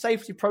not enough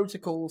safety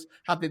protocols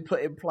have been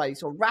put in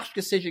place, or rash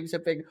decisions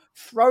have been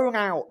thrown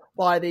out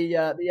by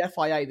the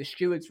FIA, the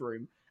stewards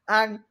room.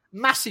 And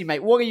Massey,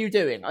 mate, what are you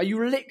doing? Are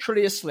you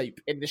literally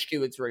asleep in the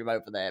stewards room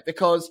over there?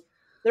 Because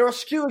there are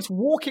stewards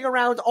walking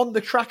around on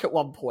the track at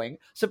one point.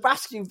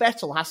 Sebastian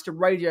Vettel has to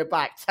radio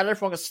back, tell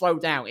everyone to slow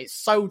down. It's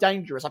so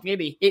dangerous. I've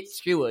nearly hit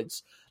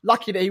stewards.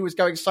 Lucky that he was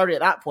going slowly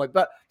at that point.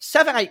 But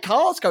 7-8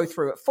 cars go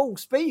through at full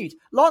speed.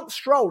 Lance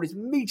Stroll is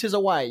meters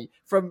away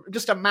from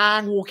just a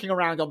man walking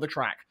around on the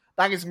track.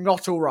 That is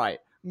not all right.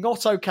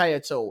 Not okay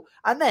at all.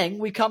 And then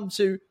we come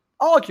to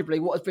arguably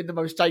what has been the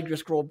most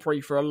dangerous Grand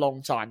Prix for a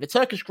long time. The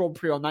Turkish Grand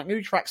Prix on that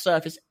new track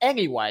surface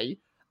anyway.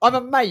 I'm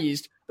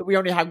amazed that we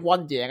only had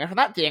one DNF, and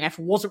that DNF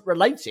wasn't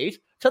related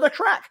to the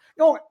track.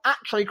 No one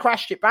actually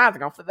crashed it bad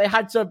enough that they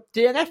had to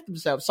DNF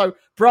themselves. So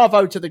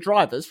bravo to the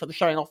drivers for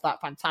showing off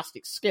that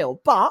fantastic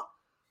skill. But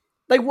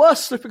they were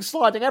slip and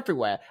sliding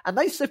everywhere, and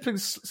they slip and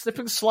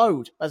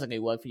slowed. There's a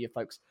new word for you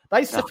folks.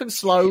 They slip and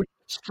slowed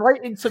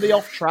straight into the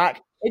off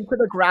track, into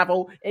the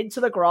gravel, into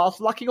the grass,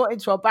 lucky not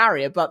into a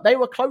barrier, but they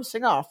were close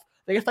enough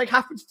that if they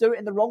happened to do it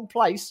in the wrong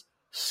place,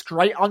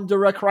 straight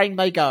under a crane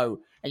they go.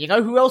 And you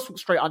know who else went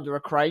straight under a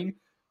crane?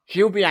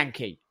 Gil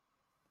Bianchi.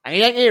 And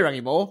he ain't here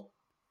anymore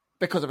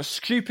because of a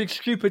stupid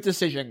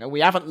decision, and we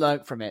haven't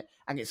learnt from it.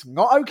 And it's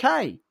not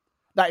okay.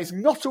 That is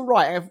not all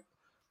right. And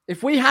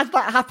if we had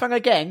that happen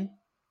again,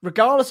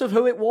 regardless of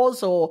who it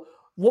was or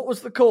what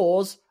was the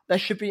cause, there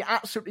should be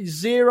absolutely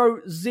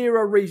zero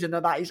reason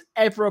that is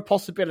ever a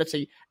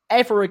possibility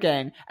ever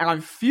again. And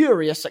I'm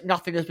furious that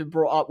nothing has been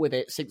brought up with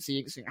it since the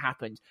incident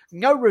happened.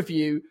 No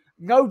review,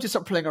 no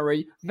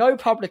disciplinary, no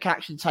public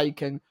action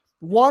taken.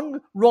 One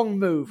wrong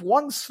move,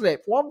 one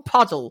slip, one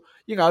puddle,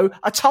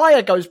 a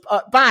tyre goes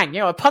bang,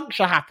 a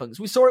puncture happens.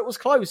 We saw it was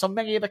close on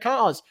many of the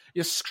cars.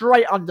 You're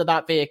straight under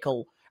that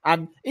vehicle.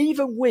 And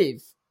even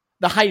with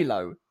the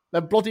halo,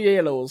 the bloody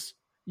halos,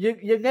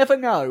 you never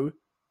know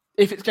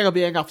if it's going to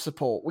be enough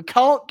support. We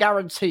can't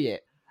guarantee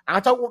it. And I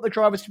don't want the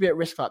drivers to be at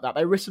risk like that.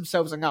 They risk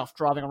themselves enough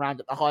driving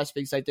around at the high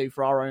speeds they do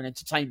for our own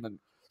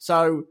entertainment.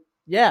 So,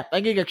 yeah,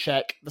 they need a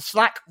check. The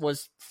slack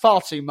was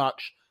far too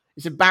much.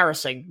 It's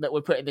embarrassing that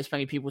we're putting this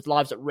many people's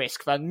lives at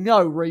risk for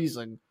no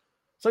reason.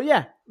 So,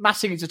 yeah,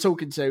 Massey needs to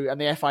talking to, and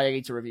the FIA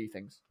need to review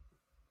things.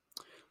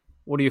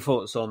 What are your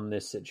thoughts on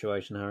this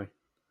situation, Harry?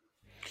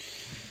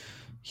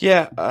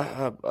 Yeah,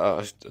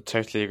 I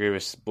totally agree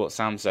with what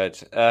Sam said.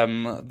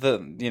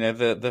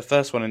 The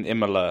first one in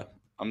Imola,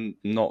 I'm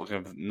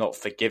not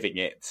forgiving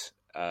it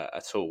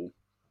at all.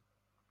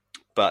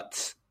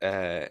 But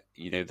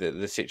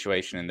the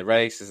situation in the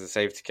race is a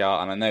safety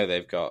car, and I know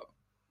they've got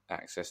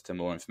access to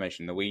more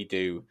information than we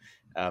do,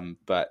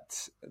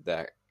 but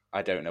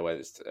I don't know whether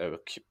it's a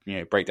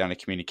breakdown of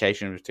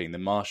communication between the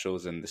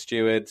marshals and the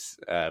stewards.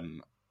 I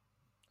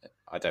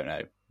don't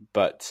know,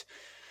 but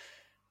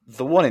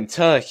the one in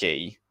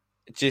Turkey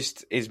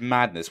just is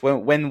madness.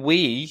 When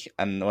we,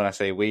 and when I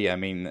say we, I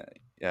mean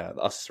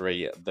us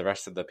three, the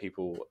rest of the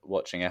people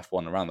watching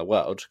F1 around the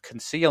world, can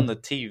see on the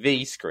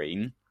TV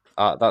screen.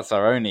 That's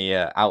our only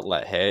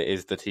outlet here,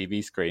 is the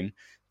TV screen,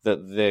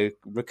 that the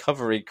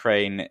recovery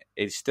crane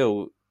is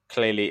still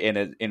clearly in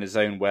a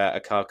zone where a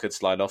car could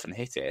slide off and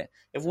hit it.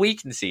 If we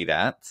can see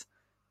that,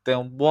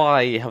 then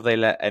why have they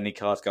let any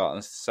cars go out on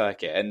the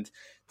circuit? And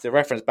to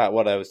reference back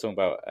what I was talking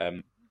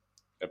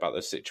about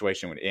the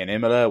situation with Ian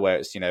Imola, where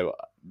it's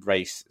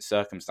race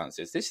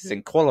circumstances. This is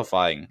in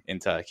qualifying in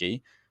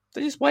Turkey.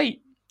 They just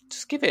wait,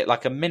 just give it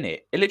like a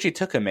minute. It literally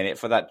took a minute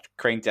for that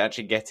crane to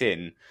actually get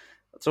in.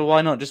 So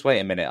why not just wait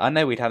a minute? I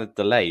know we'd had a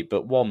delay,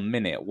 but 1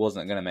 minute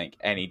wasn't going to make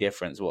any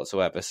difference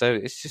whatsoever. So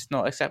it's just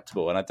not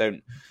acceptable, and I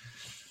don't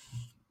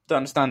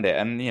understand it.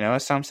 And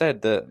as Sam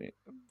said, that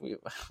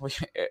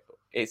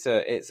it's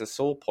a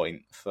sore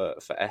point for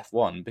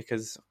F1,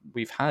 because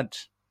we've had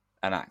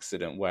an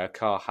accident where a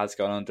car has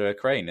gone under a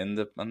crane and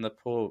the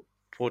poor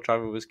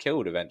driver was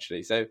killed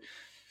eventually. So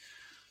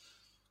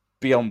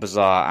beyond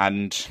bizarre,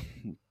 and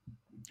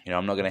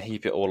I'm not going to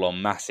heap it all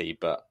on Massey,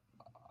 but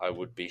I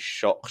would be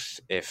shocked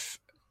if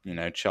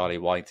Charlie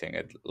Whiting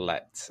had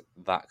let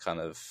that kind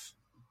of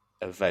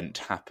event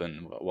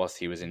happen whilst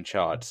he was in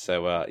charge.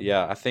 So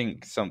I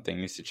think something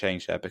needs to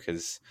change there,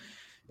 because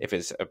if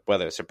it's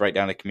whether it's a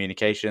breakdown of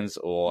communications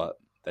or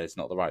there's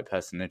not the right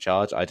person in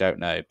charge, I don't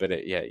know. But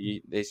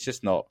it's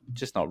just not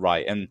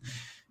right, and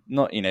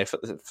not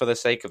for the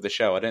sake of the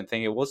show. I don't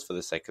think it was for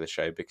the sake of the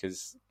show,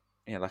 because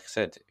like I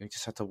said, we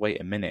just had to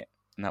wait a minute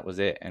and that was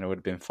it, and it would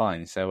have been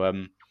fine.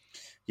 So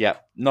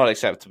not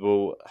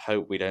acceptable.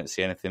 Hope we don't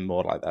see anything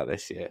more like that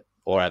this year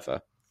or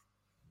ever.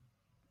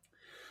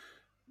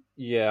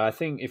 Yeah, I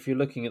think if you're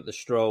looking at the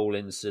Stroll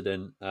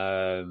incident,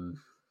 I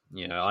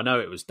know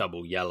it was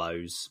double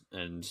yellows,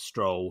 and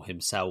Stroll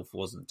himself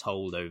wasn't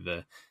told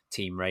over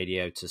team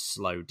radio to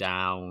slow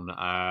down.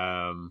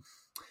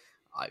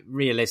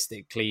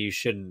 Realistically, you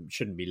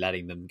shouldn't be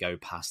letting them go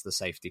past the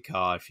safety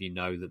car if you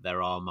know that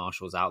there are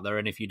marshals out there.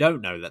 And if you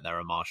don't know that there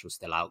are marshals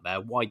still out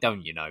there, why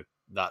don't you know?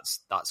 That's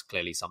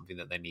clearly something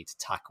that they need to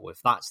tackle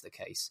if that's the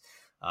case.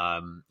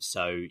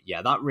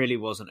 That really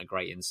wasn't a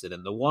great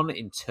incident. The one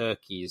in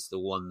Turkey is the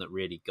one that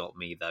really got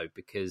me, though,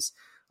 because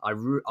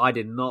I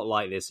did not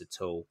like this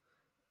at all.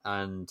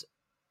 And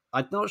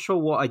I'm not sure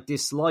what I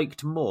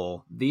disliked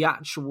more, the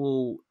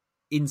actual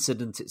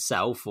incident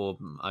itself, or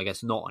I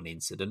guess not an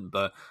incident,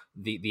 but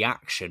the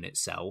action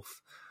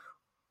itself,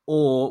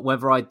 or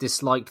whether I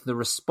disliked the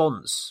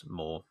response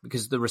more,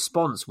 because the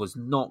response was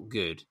not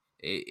good.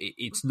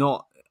 It's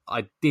not.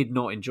 I did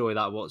not enjoy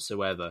that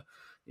whatsoever.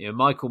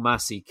 Michael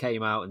Massey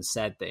came out and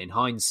said that in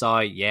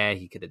hindsight,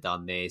 he could have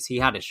done this. He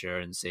had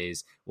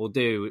assurances. We'll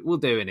do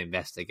an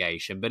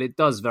investigation, but it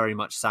does very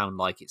much sound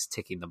like it's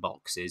ticking the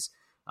boxes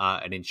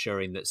and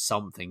ensuring that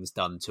something's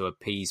done to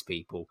appease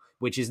people,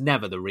 which is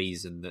never the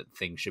reason that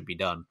things should be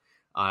done.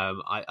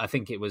 I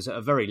think it was a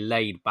very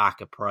laid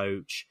back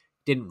approach.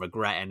 Didn't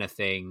regret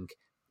anything,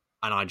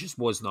 and I just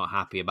was not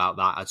happy about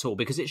that at all,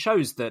 because it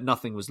shows that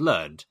nothing was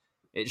learned.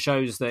 It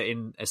shows that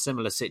in a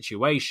similar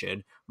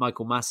situation,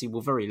 Michael Massey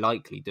will very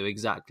likely do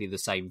exactly the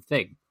same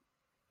thing.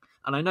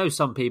 And I know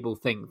some people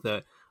think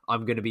that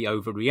I'm going to be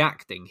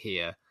overreacting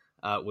here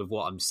with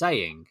what I'm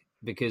saying,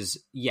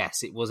 because,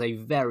 yes, it was a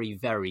very,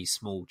 very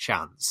small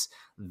chance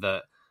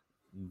that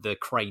the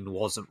crane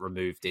wasn't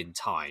removed in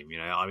time.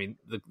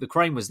 The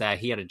crane was there.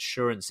 He had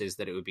assurances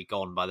that it would be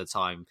gone by the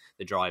time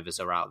the drivers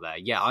are out there.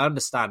 Yeah, I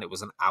understand it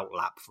was an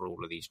outlap for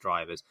all of these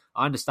drivers.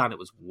 I understand it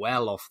was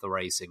well off the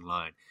racing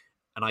line.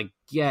 And I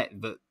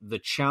get that the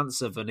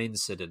chance of an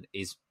incident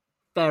is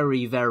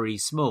very, very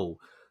small.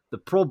 The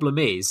problem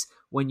is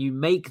when you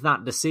make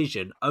that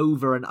decision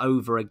over and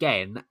over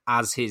again,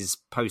 as his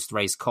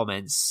post-race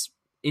comments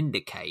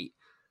indicate,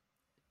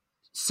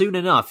 soon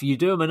enough, you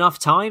do them enough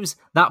times,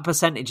 that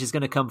percentage is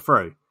going to come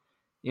through.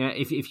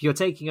 If you're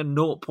taking a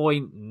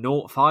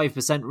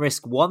 0.05%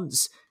 risk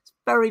once, it's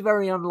very,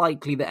 very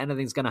unlikely that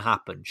anything's going to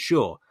happen,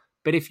 sure.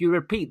 But if you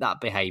repeat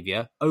that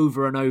behaviour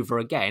over and over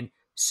again,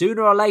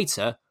 sooner or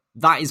later,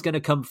 that is going to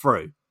come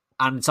through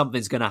and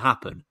something's going to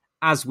happen,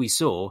 as we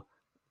saw,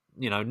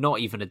 not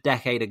even a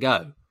decade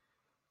ago.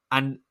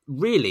 And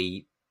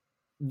really,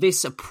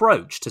 this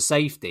approach to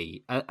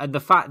safety and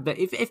the fact that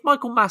if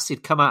Michael Massey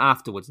had come out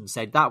afterwards and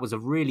said, that was a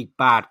really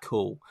bad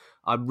call,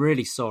 I'm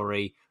really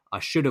sorry, I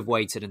should have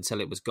waited until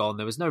it was gone,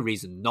 there was no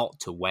reason not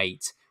to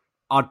wait,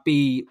 I'd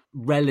be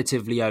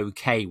relatively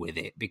okay with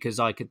it, because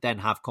I could then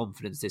have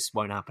confidence this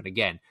won't happen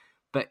again.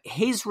 But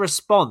his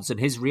response and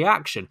his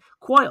reaction,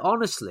 quite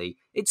honestly,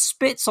 it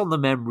spits on the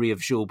memory of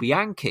Jules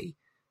Bianchi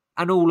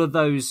and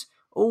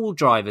all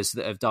drivers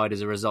that have died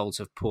as a result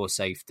of poor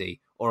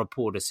safety or a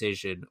poor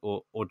decision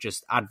or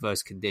just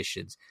adverse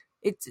conditions.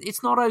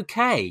 It's not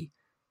okay.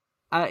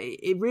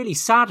 It really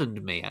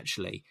saddened me,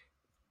 actually.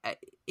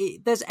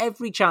 There's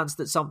every chance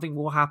that something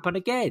will happen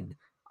again.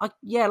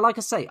 Like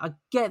I say, I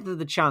get that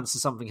the chance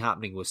of something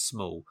happening was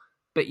small,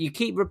 but you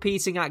keep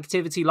repeating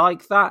activity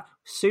like that,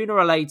 sooner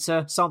or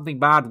later, something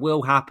bad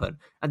will happen.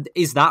 And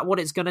is that what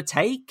it's going to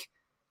take?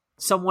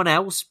 Someone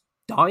else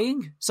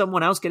dying?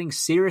 Someone else getting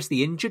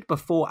seriously injured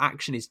before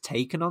action is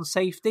taken on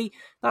safety?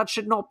 That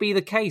should not be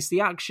the case.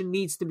 The action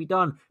needs to be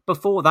done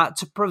before that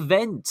to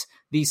prevent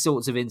these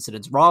sorts of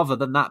incidents, rather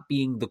than that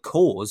being the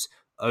cause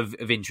of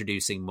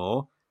introducing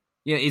more.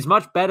 It's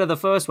much better the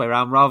first way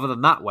around rather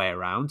than that way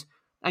around.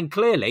 And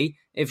clearly,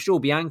 if Jules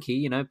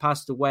Bianchi,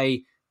 passed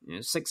away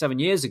 6-7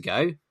 years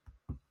ago,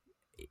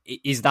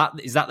 is that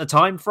the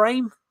time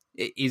frame?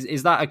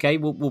 Is that okay?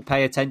 We'll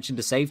pay attention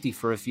to safety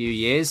for a few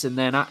years, and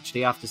then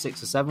actually after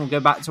 6 or 7, we'll go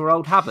back to our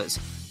old habits.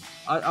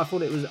 I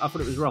thought it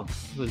was wrong.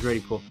 It was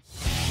really poor.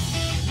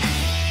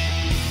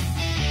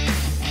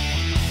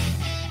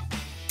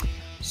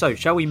 So,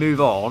 shall we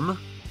move on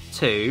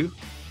to?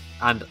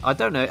 And I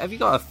don't know. Have you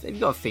got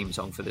a theme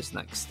song for this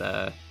next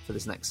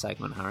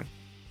segment, Harry?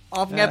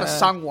 I've never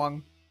sung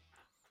one.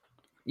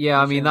 Yeah,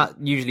 I mean that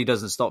usually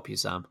doesn't stop you,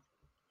 Sam.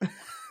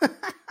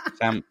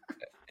 Sam,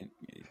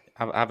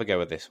 have a go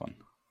with this one.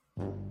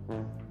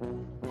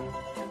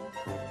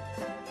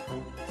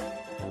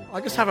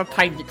 I just have a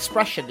pained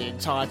expression the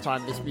entire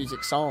time this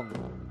music's on.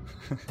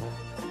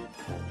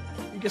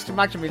 You just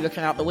imagine me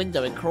looking out the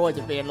window in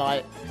Croydon being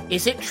like,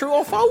 is it true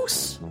or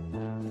false?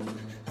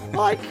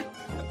 Like,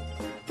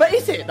 but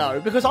is it though?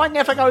 Because I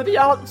never know the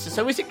answer.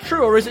 So is it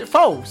true or is it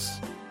false?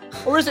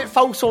 Or is it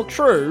false or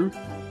true?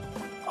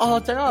 Oh, I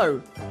don't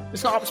know.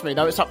 It's not up to me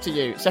though, it's up to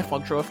you. It's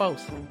F1 true or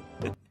false.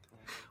 That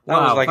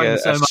Wow, was like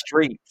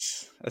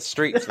a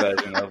streets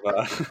version of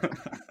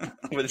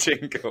a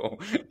jingle.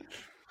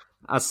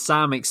 As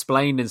Sam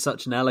explained in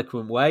such an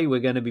eloquent way, we're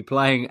going to be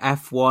playing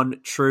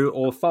F1 true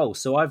or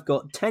false. So I've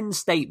got 10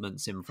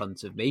 statements in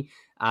front of me,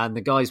 and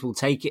the guys will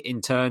take it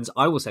in turns.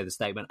 I will say the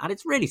statement, and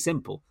it's really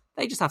simple.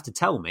 They just have to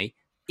tell me,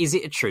 is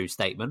it a true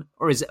statement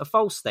or is it a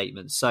false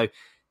statement? So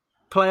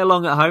play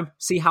along at home,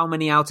 see how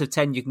many out of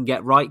 10 you can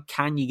get right.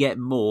 Can you get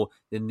more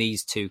than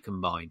these two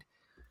combined?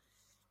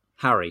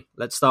 Harry,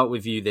 let's start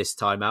with you this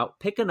time out.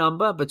 Pick a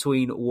number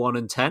between 1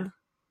 and 10.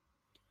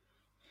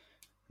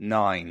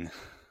 9.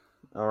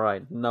 All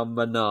right,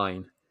 number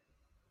 9.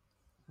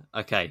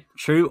 Okay,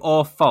 true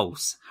or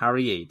false,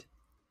 Harry Eade?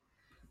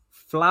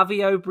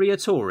 Flavio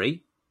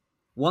Briatore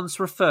once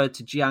referred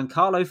to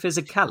Giancarlo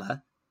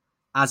Fisichella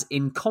as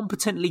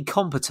incompetently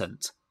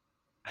competent.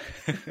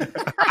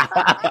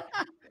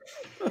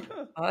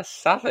 That's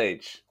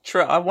savage.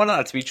 True. I want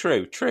that to be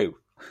true. True.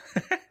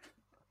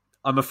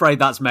 I'm afraid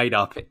that's made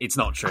up. It's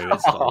not true.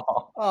 It's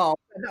false. Oh,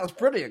 that was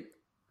brilliant.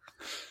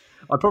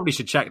 I probably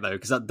should check, though,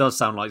 because that does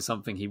sound like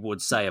something he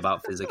would say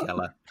about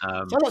Fisichella.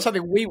 It's not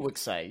something we would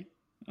say.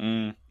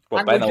 Well,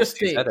 And Ben we just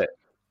obviously said it.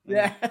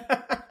 Yeah.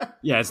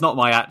 Yeah, it's not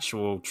my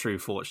actual true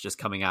thoughts just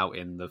coming out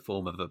in the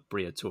form of a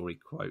Briatore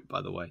quote,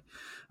 by the way.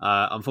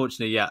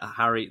 Unfortunately, yeah,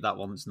 Harry, that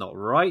one's not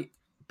right.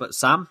 But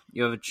Sam,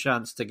 you have a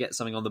chance to get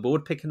something on the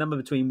board. Pick a number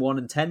between 1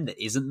 and 10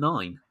 that isn't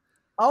 9.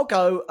 I'll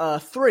go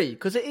 3,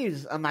 because it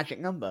is a magic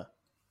number.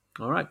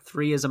 All right,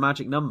 3 is a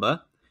magic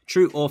number.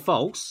 True or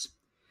false?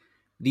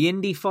 The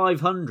Indy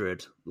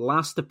 500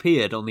 last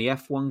appeared on the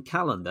F1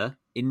 calendar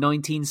in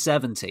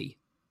 1970.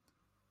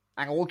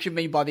 Hang on, what do you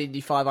mean by the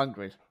Indy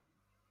 500?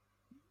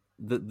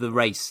 The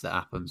race that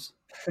happens.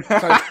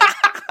 So,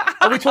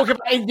 are we talking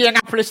about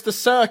Indianapolis, the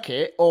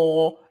circuit,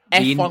 or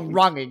F1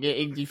 running at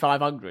Indy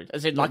 500?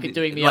 As in, like, it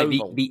doing the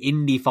oval? The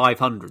Indy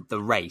 500,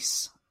 the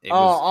race.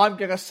 I'm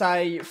going to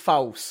say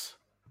false.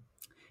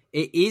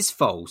 It is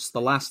false.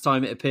 The last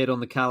time it appeared on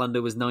the calendar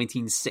was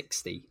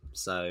 1960.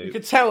 So You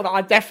could tell that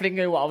I definitely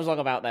knew what I was on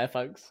about there,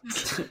 folks.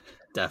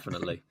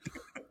 Definitely.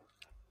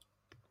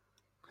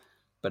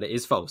 But it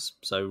is false.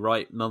 So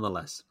right,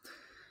 nonetheless.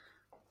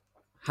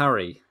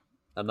 Harry,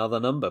 another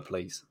number,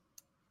 please.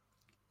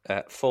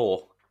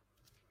 4.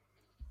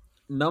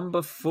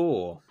 Number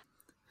 4.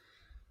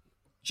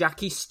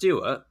 Jackie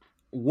Stewart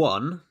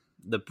won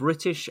the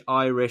British,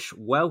 Irish,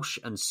 Welsh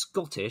and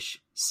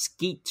Scottish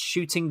skeet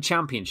shooting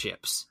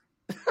championships.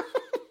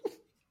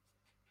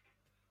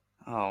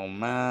 Oh,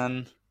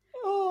 man.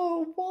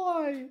 Oh,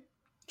 why?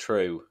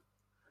 True.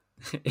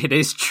 It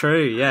is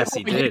true, yes,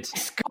 he did.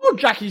 Scored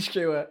Jackie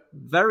Stewart.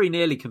 Very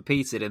nearly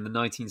competed in the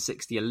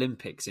 1960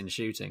 Olympics in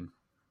shooting.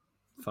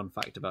 Fun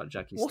fact about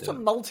Jackie What Stewart. a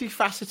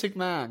multifaceted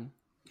man.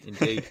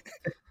 Indeed.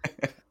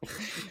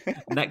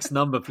 Next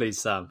number,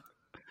 please, Sam.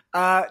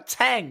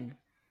 10.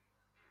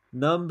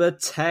 Number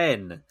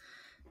 10.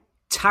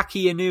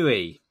 Taki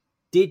Inui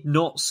did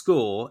not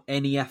score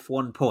any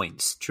F1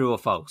 points. True or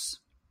false?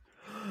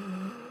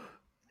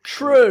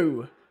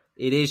 True.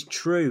 It is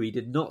true. He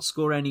did not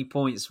score any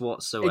points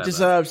whatsoever. He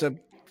deserves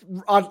them.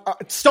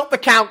 Stop the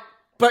count,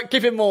 but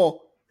give him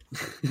more.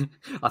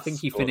 I think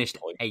he Scored finished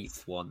points.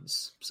 8th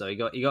once, so he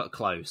got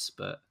close.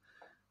 But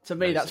To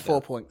me, No, that's so 4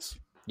 no. points.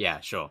 yeah,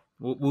 sure,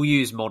 we'll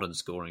use modern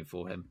scoring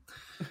for him.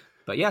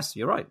 But yes,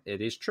 you're right.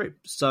 It is true.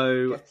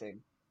 So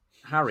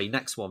Harry,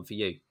 next one for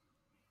you.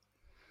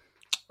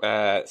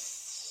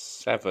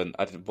 7.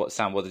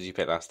 Sam, what did you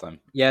pick last time?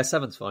 Yeah,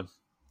 7's fine.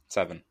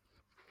 7.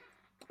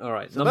 All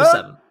right, number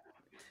 7.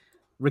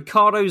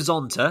 Ricardo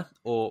Zonta,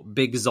 or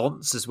Big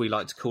Zonts, as we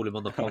like to call him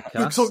on the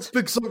podcast.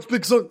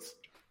 Big songs.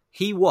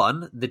 He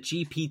won the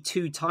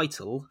GP2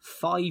 title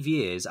 5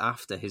 years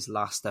after his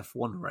last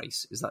F1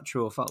 race. Is that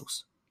true or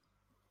false?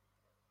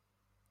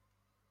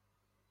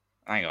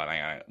 Hang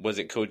on. Was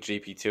it called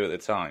GP2 at the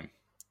time?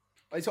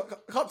 I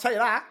can't tell you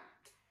that.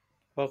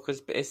 Well,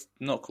 because it's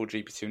not called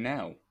GP2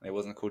 now. It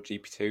wasn't called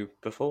GP2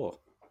 before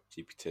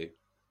GP2.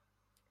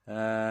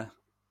 I'll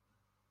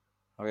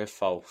go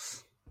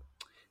false.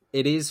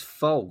 It is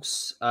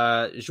false.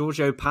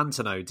 Giorgio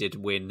Pantano did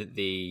win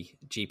the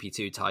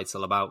GP2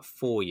 title about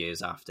 4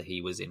 years after he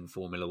was in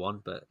Formula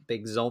One, but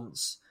Big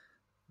Zonts,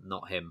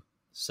 not him.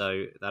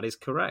 So that is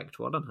correct.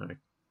 Well done, Harry.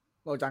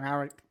 Well done,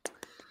 Harry.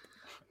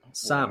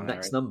 Sam, Well,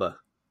 next Harry. number.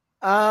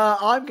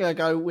 I'm going to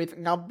go with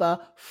number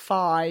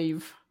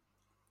 5.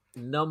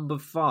 Number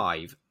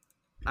 5.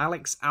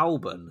 Alex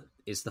Albon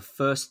is the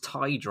first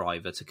Thai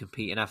driver to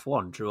compete in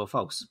F1. True or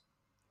false?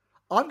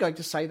 I'm going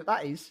to say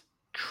that is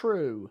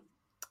true.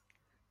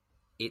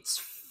 It's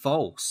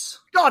false.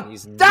 God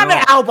He's damn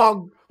not. it,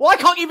 Albon! Why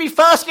can't you be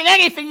first in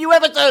anything you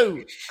ever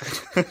do?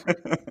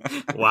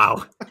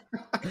 Wow.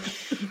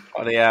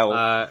 Bloody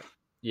hell.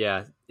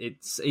 Yeah,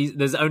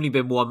 there's only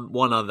been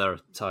one other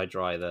Thai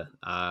driver,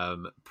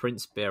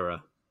 Prince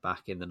Bira,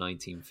 back in the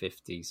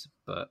 1950s,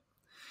 but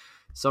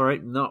sorry,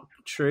 not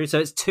true. So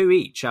it's 2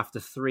 each after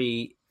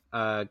 3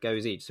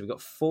 goes each. So we've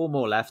got 4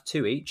 more left,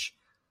 2 each.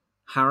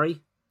 Harry,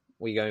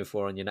 what are you going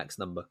for on your next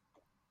number?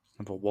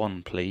 Number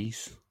 1,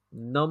 please.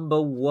 Number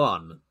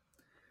 1.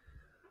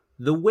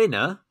 The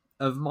winner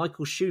of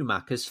Michael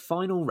Schumacher's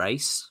final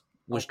race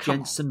was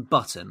Jenson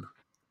Button.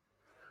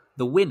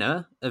 The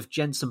winner of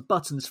Jenson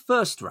Button's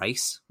first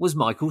race was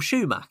Michael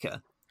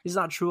Schumacher. Is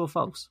that true or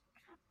false?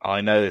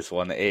 I know this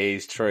one. It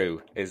is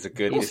true. It's a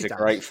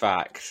great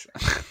fact.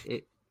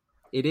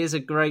 It is a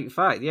great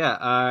fact.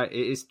 Yeah, it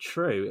is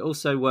true. It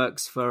also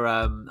works for,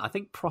 I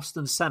think Prost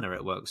and Senna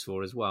it works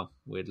for as well,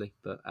 weirdly.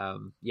 But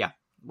yeah,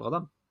 well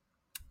done.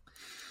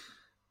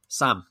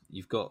 Sam,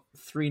 you've got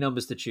 3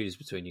 numbers to choose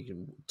between. You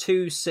can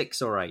 2,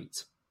 6, or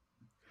 8.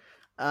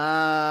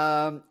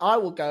 I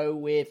will go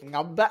with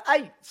number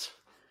 8.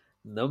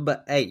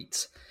 Number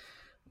 8.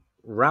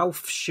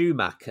 Ralph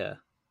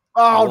Schumacher.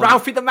 Oh,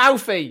 Ralphie the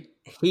Mouthy.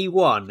 He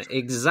won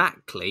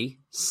exactly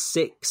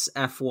 6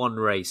 F1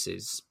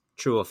 races.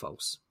 True or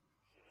false?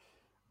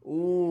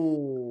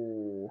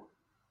 Ooh.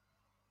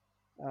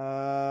 Did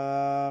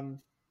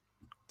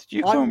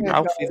you call him gonna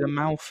Ralphie go- the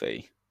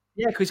Mouthy?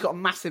 Yeah, because he's got a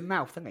massive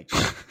mouth, hasn't he?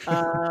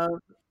 I'm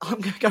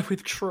going to go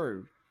with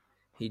true.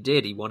 He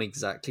did. He won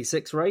exactly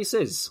 6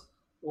 races.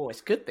 Oh,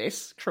 it's good,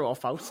 this. True or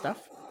false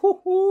stuff.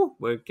 Woo-hoo.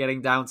 We're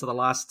getting down to the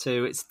last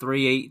 2. It's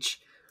 3 each.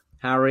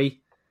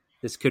 Harry,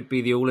 this could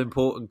be the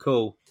all-important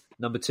call.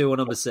 Number 2 or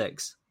number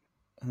 6?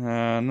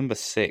 Number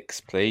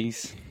 6,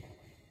 please.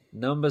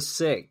 Number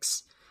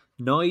 6.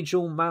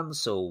 Nigel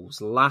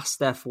Mansell's last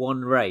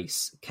F1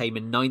 race came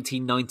in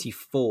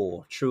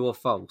 1994. True or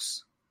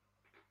false?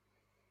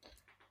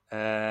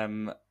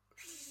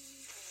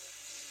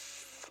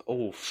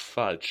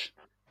 Fudge.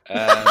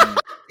 I'm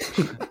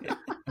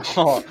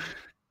God.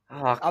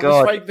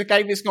 afraid the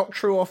game is not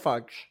true or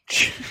fudge.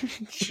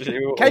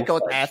 True Okay, or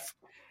God, fudge? F.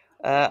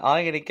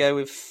 I'm going to go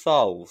with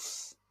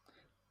false.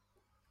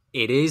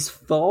 It is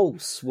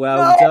false.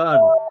 Well done.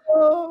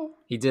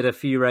 He did a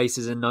few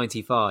races in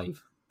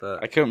 95.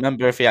 But I couldn't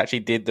remember if he actually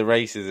did the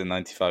races in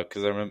 95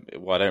 because I don't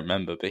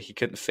remember, but he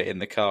couldn't fit in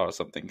the car or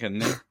something,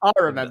 couldn't he? I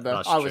remember.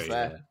 That's I was true,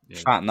 there. yeah.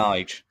 Fat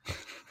Nige.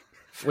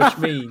 Which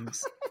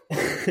means...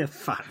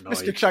 Fat Mr.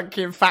 noise.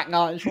 Chunky and Fat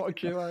Nige, what a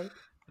duo.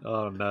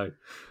 Oh, no.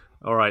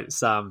 All right,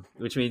 Sam,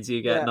 which means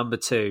you get number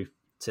 2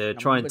 to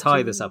try and Number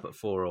tie 2. this up at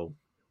 4-all.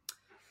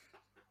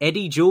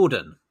 Eddie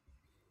Jordan.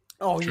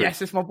 Oh,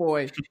 yes, it's my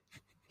boy. He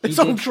It's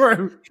all did-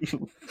 true.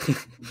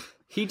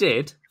 He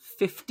did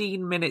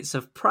 15 minutes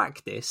of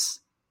practice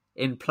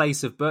in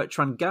place of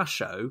Bertrand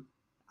Gachot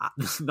at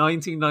the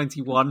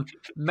 1991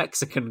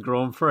 Mexican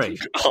Grand Prix.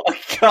 Oh,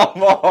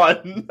 come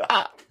on!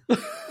 How am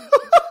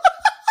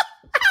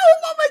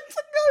I meant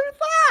to know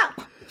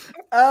that?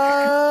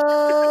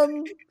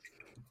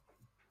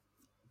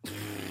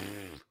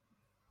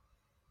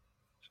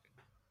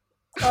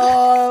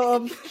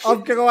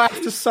 I'm going to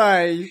have to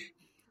say...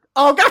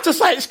 I'm going to have to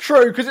say it's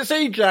true, because it's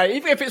EJ.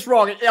 Even if it's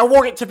wrong, I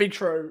want it to be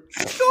true.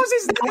 Of course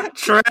it's not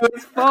true,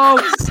 it's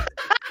false.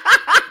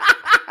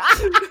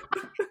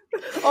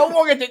 I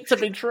wanted it to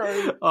be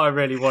true. I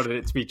really wanted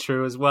it to be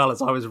true as well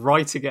as I was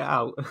writing it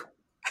out.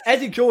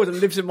 Eddie Jordan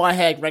lives in my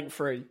head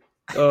rent-free.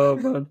 Oh,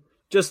 man.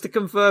 Just to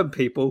confirm,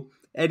 people,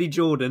 Eddie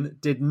Jordan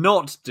did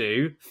not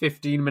do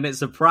 15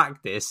 minutes of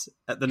practice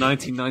at the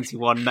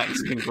 1991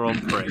 Mexican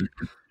Grand Prix.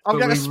 I'm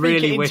going to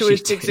speak it into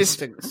his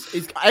existence.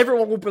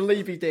 Everyone will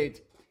believe he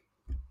did.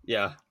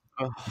 Yeah.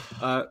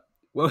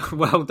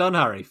 Well done,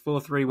 Harry.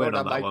 4-3 win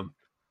on that mate. One.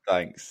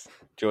 Thanks.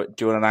 Do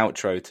you want an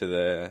outro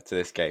to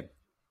this game?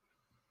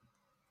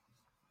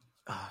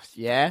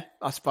 Yeah,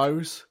 I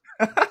suppose.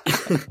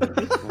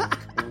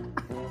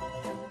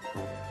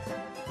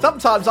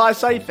 Sometimes I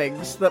say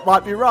things that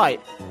might be right.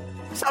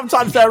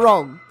 Sometimes they're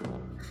wrong.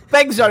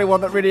 Beg's the only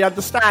one that really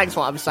understands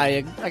what I'm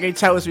saying, and he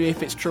tells me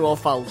if it's true or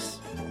false.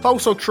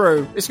 False or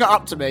true, it's not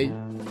up to me.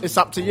 It's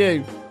up to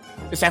you.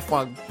 It's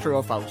F1, true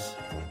or false.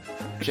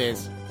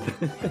 Cheers.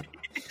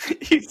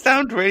 You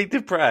sound really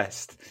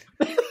depressed.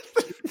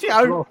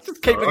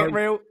 Just keeping it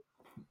real.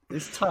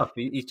 It's tough.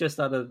 He's just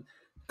had a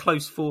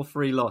close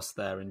 4-3 loss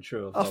there in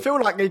true or false. I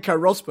feel like Nico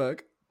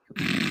Rosberg.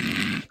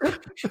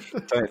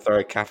 Don't throw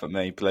a cap at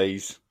me,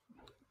 please.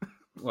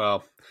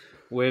 Well,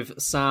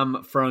 with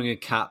Sam throwing a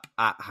cap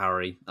at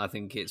Harry, I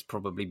think it's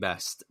probably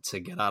best to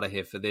get out of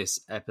here for this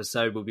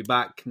episode. We'll be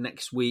back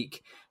next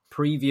week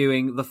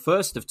previewing the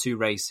first of 2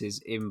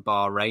 races in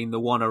Bahrain, the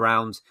one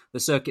around the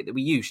circuit that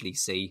we usually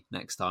see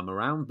next time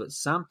around. But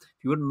Sam,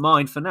 if you wouldn't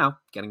mind for now,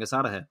 getting us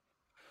out of here.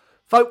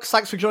 Folks,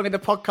 thanks for joining the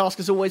podcast.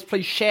 As always,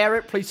 please share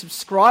it. Please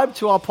subscribe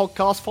to our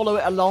podcast. Follow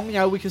it along.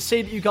 We can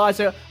see that you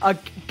guys are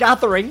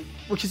gathering,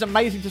 which is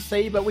amazing to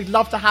see, but we'd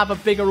love to have a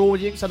bigger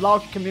audience, a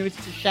larger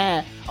community to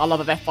share our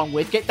love of F1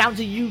 with. Get down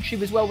to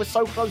YouTube as well. We're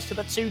so close to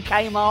the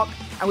 2K mark,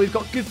 and we've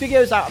got good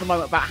videos out at the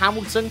moment about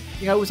Hamilton.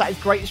 Was that his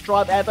greatest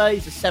drive ever?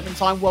 He's a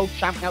 7-time world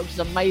champion, which is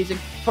amazing.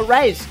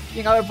 Perez,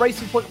 a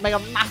Racing Point made a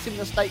massive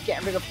mistake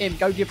getting rid of him.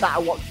 Go give that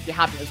a watch if you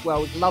haven't as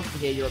well. We'd love to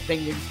hear your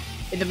opinions.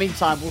 In the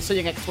meantime, we'll see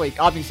you next week.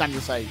 I've been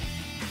Samuel Sage.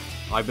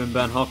 I've been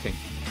Ben Hocking.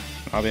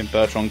 I've been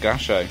Bertrand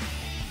Gachot.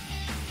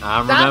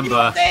 And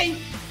remember,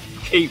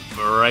 keep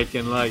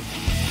breaking late.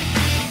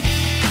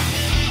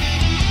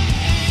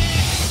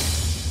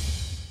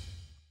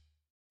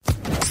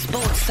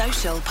 Sports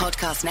Social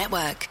Podcast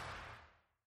Network.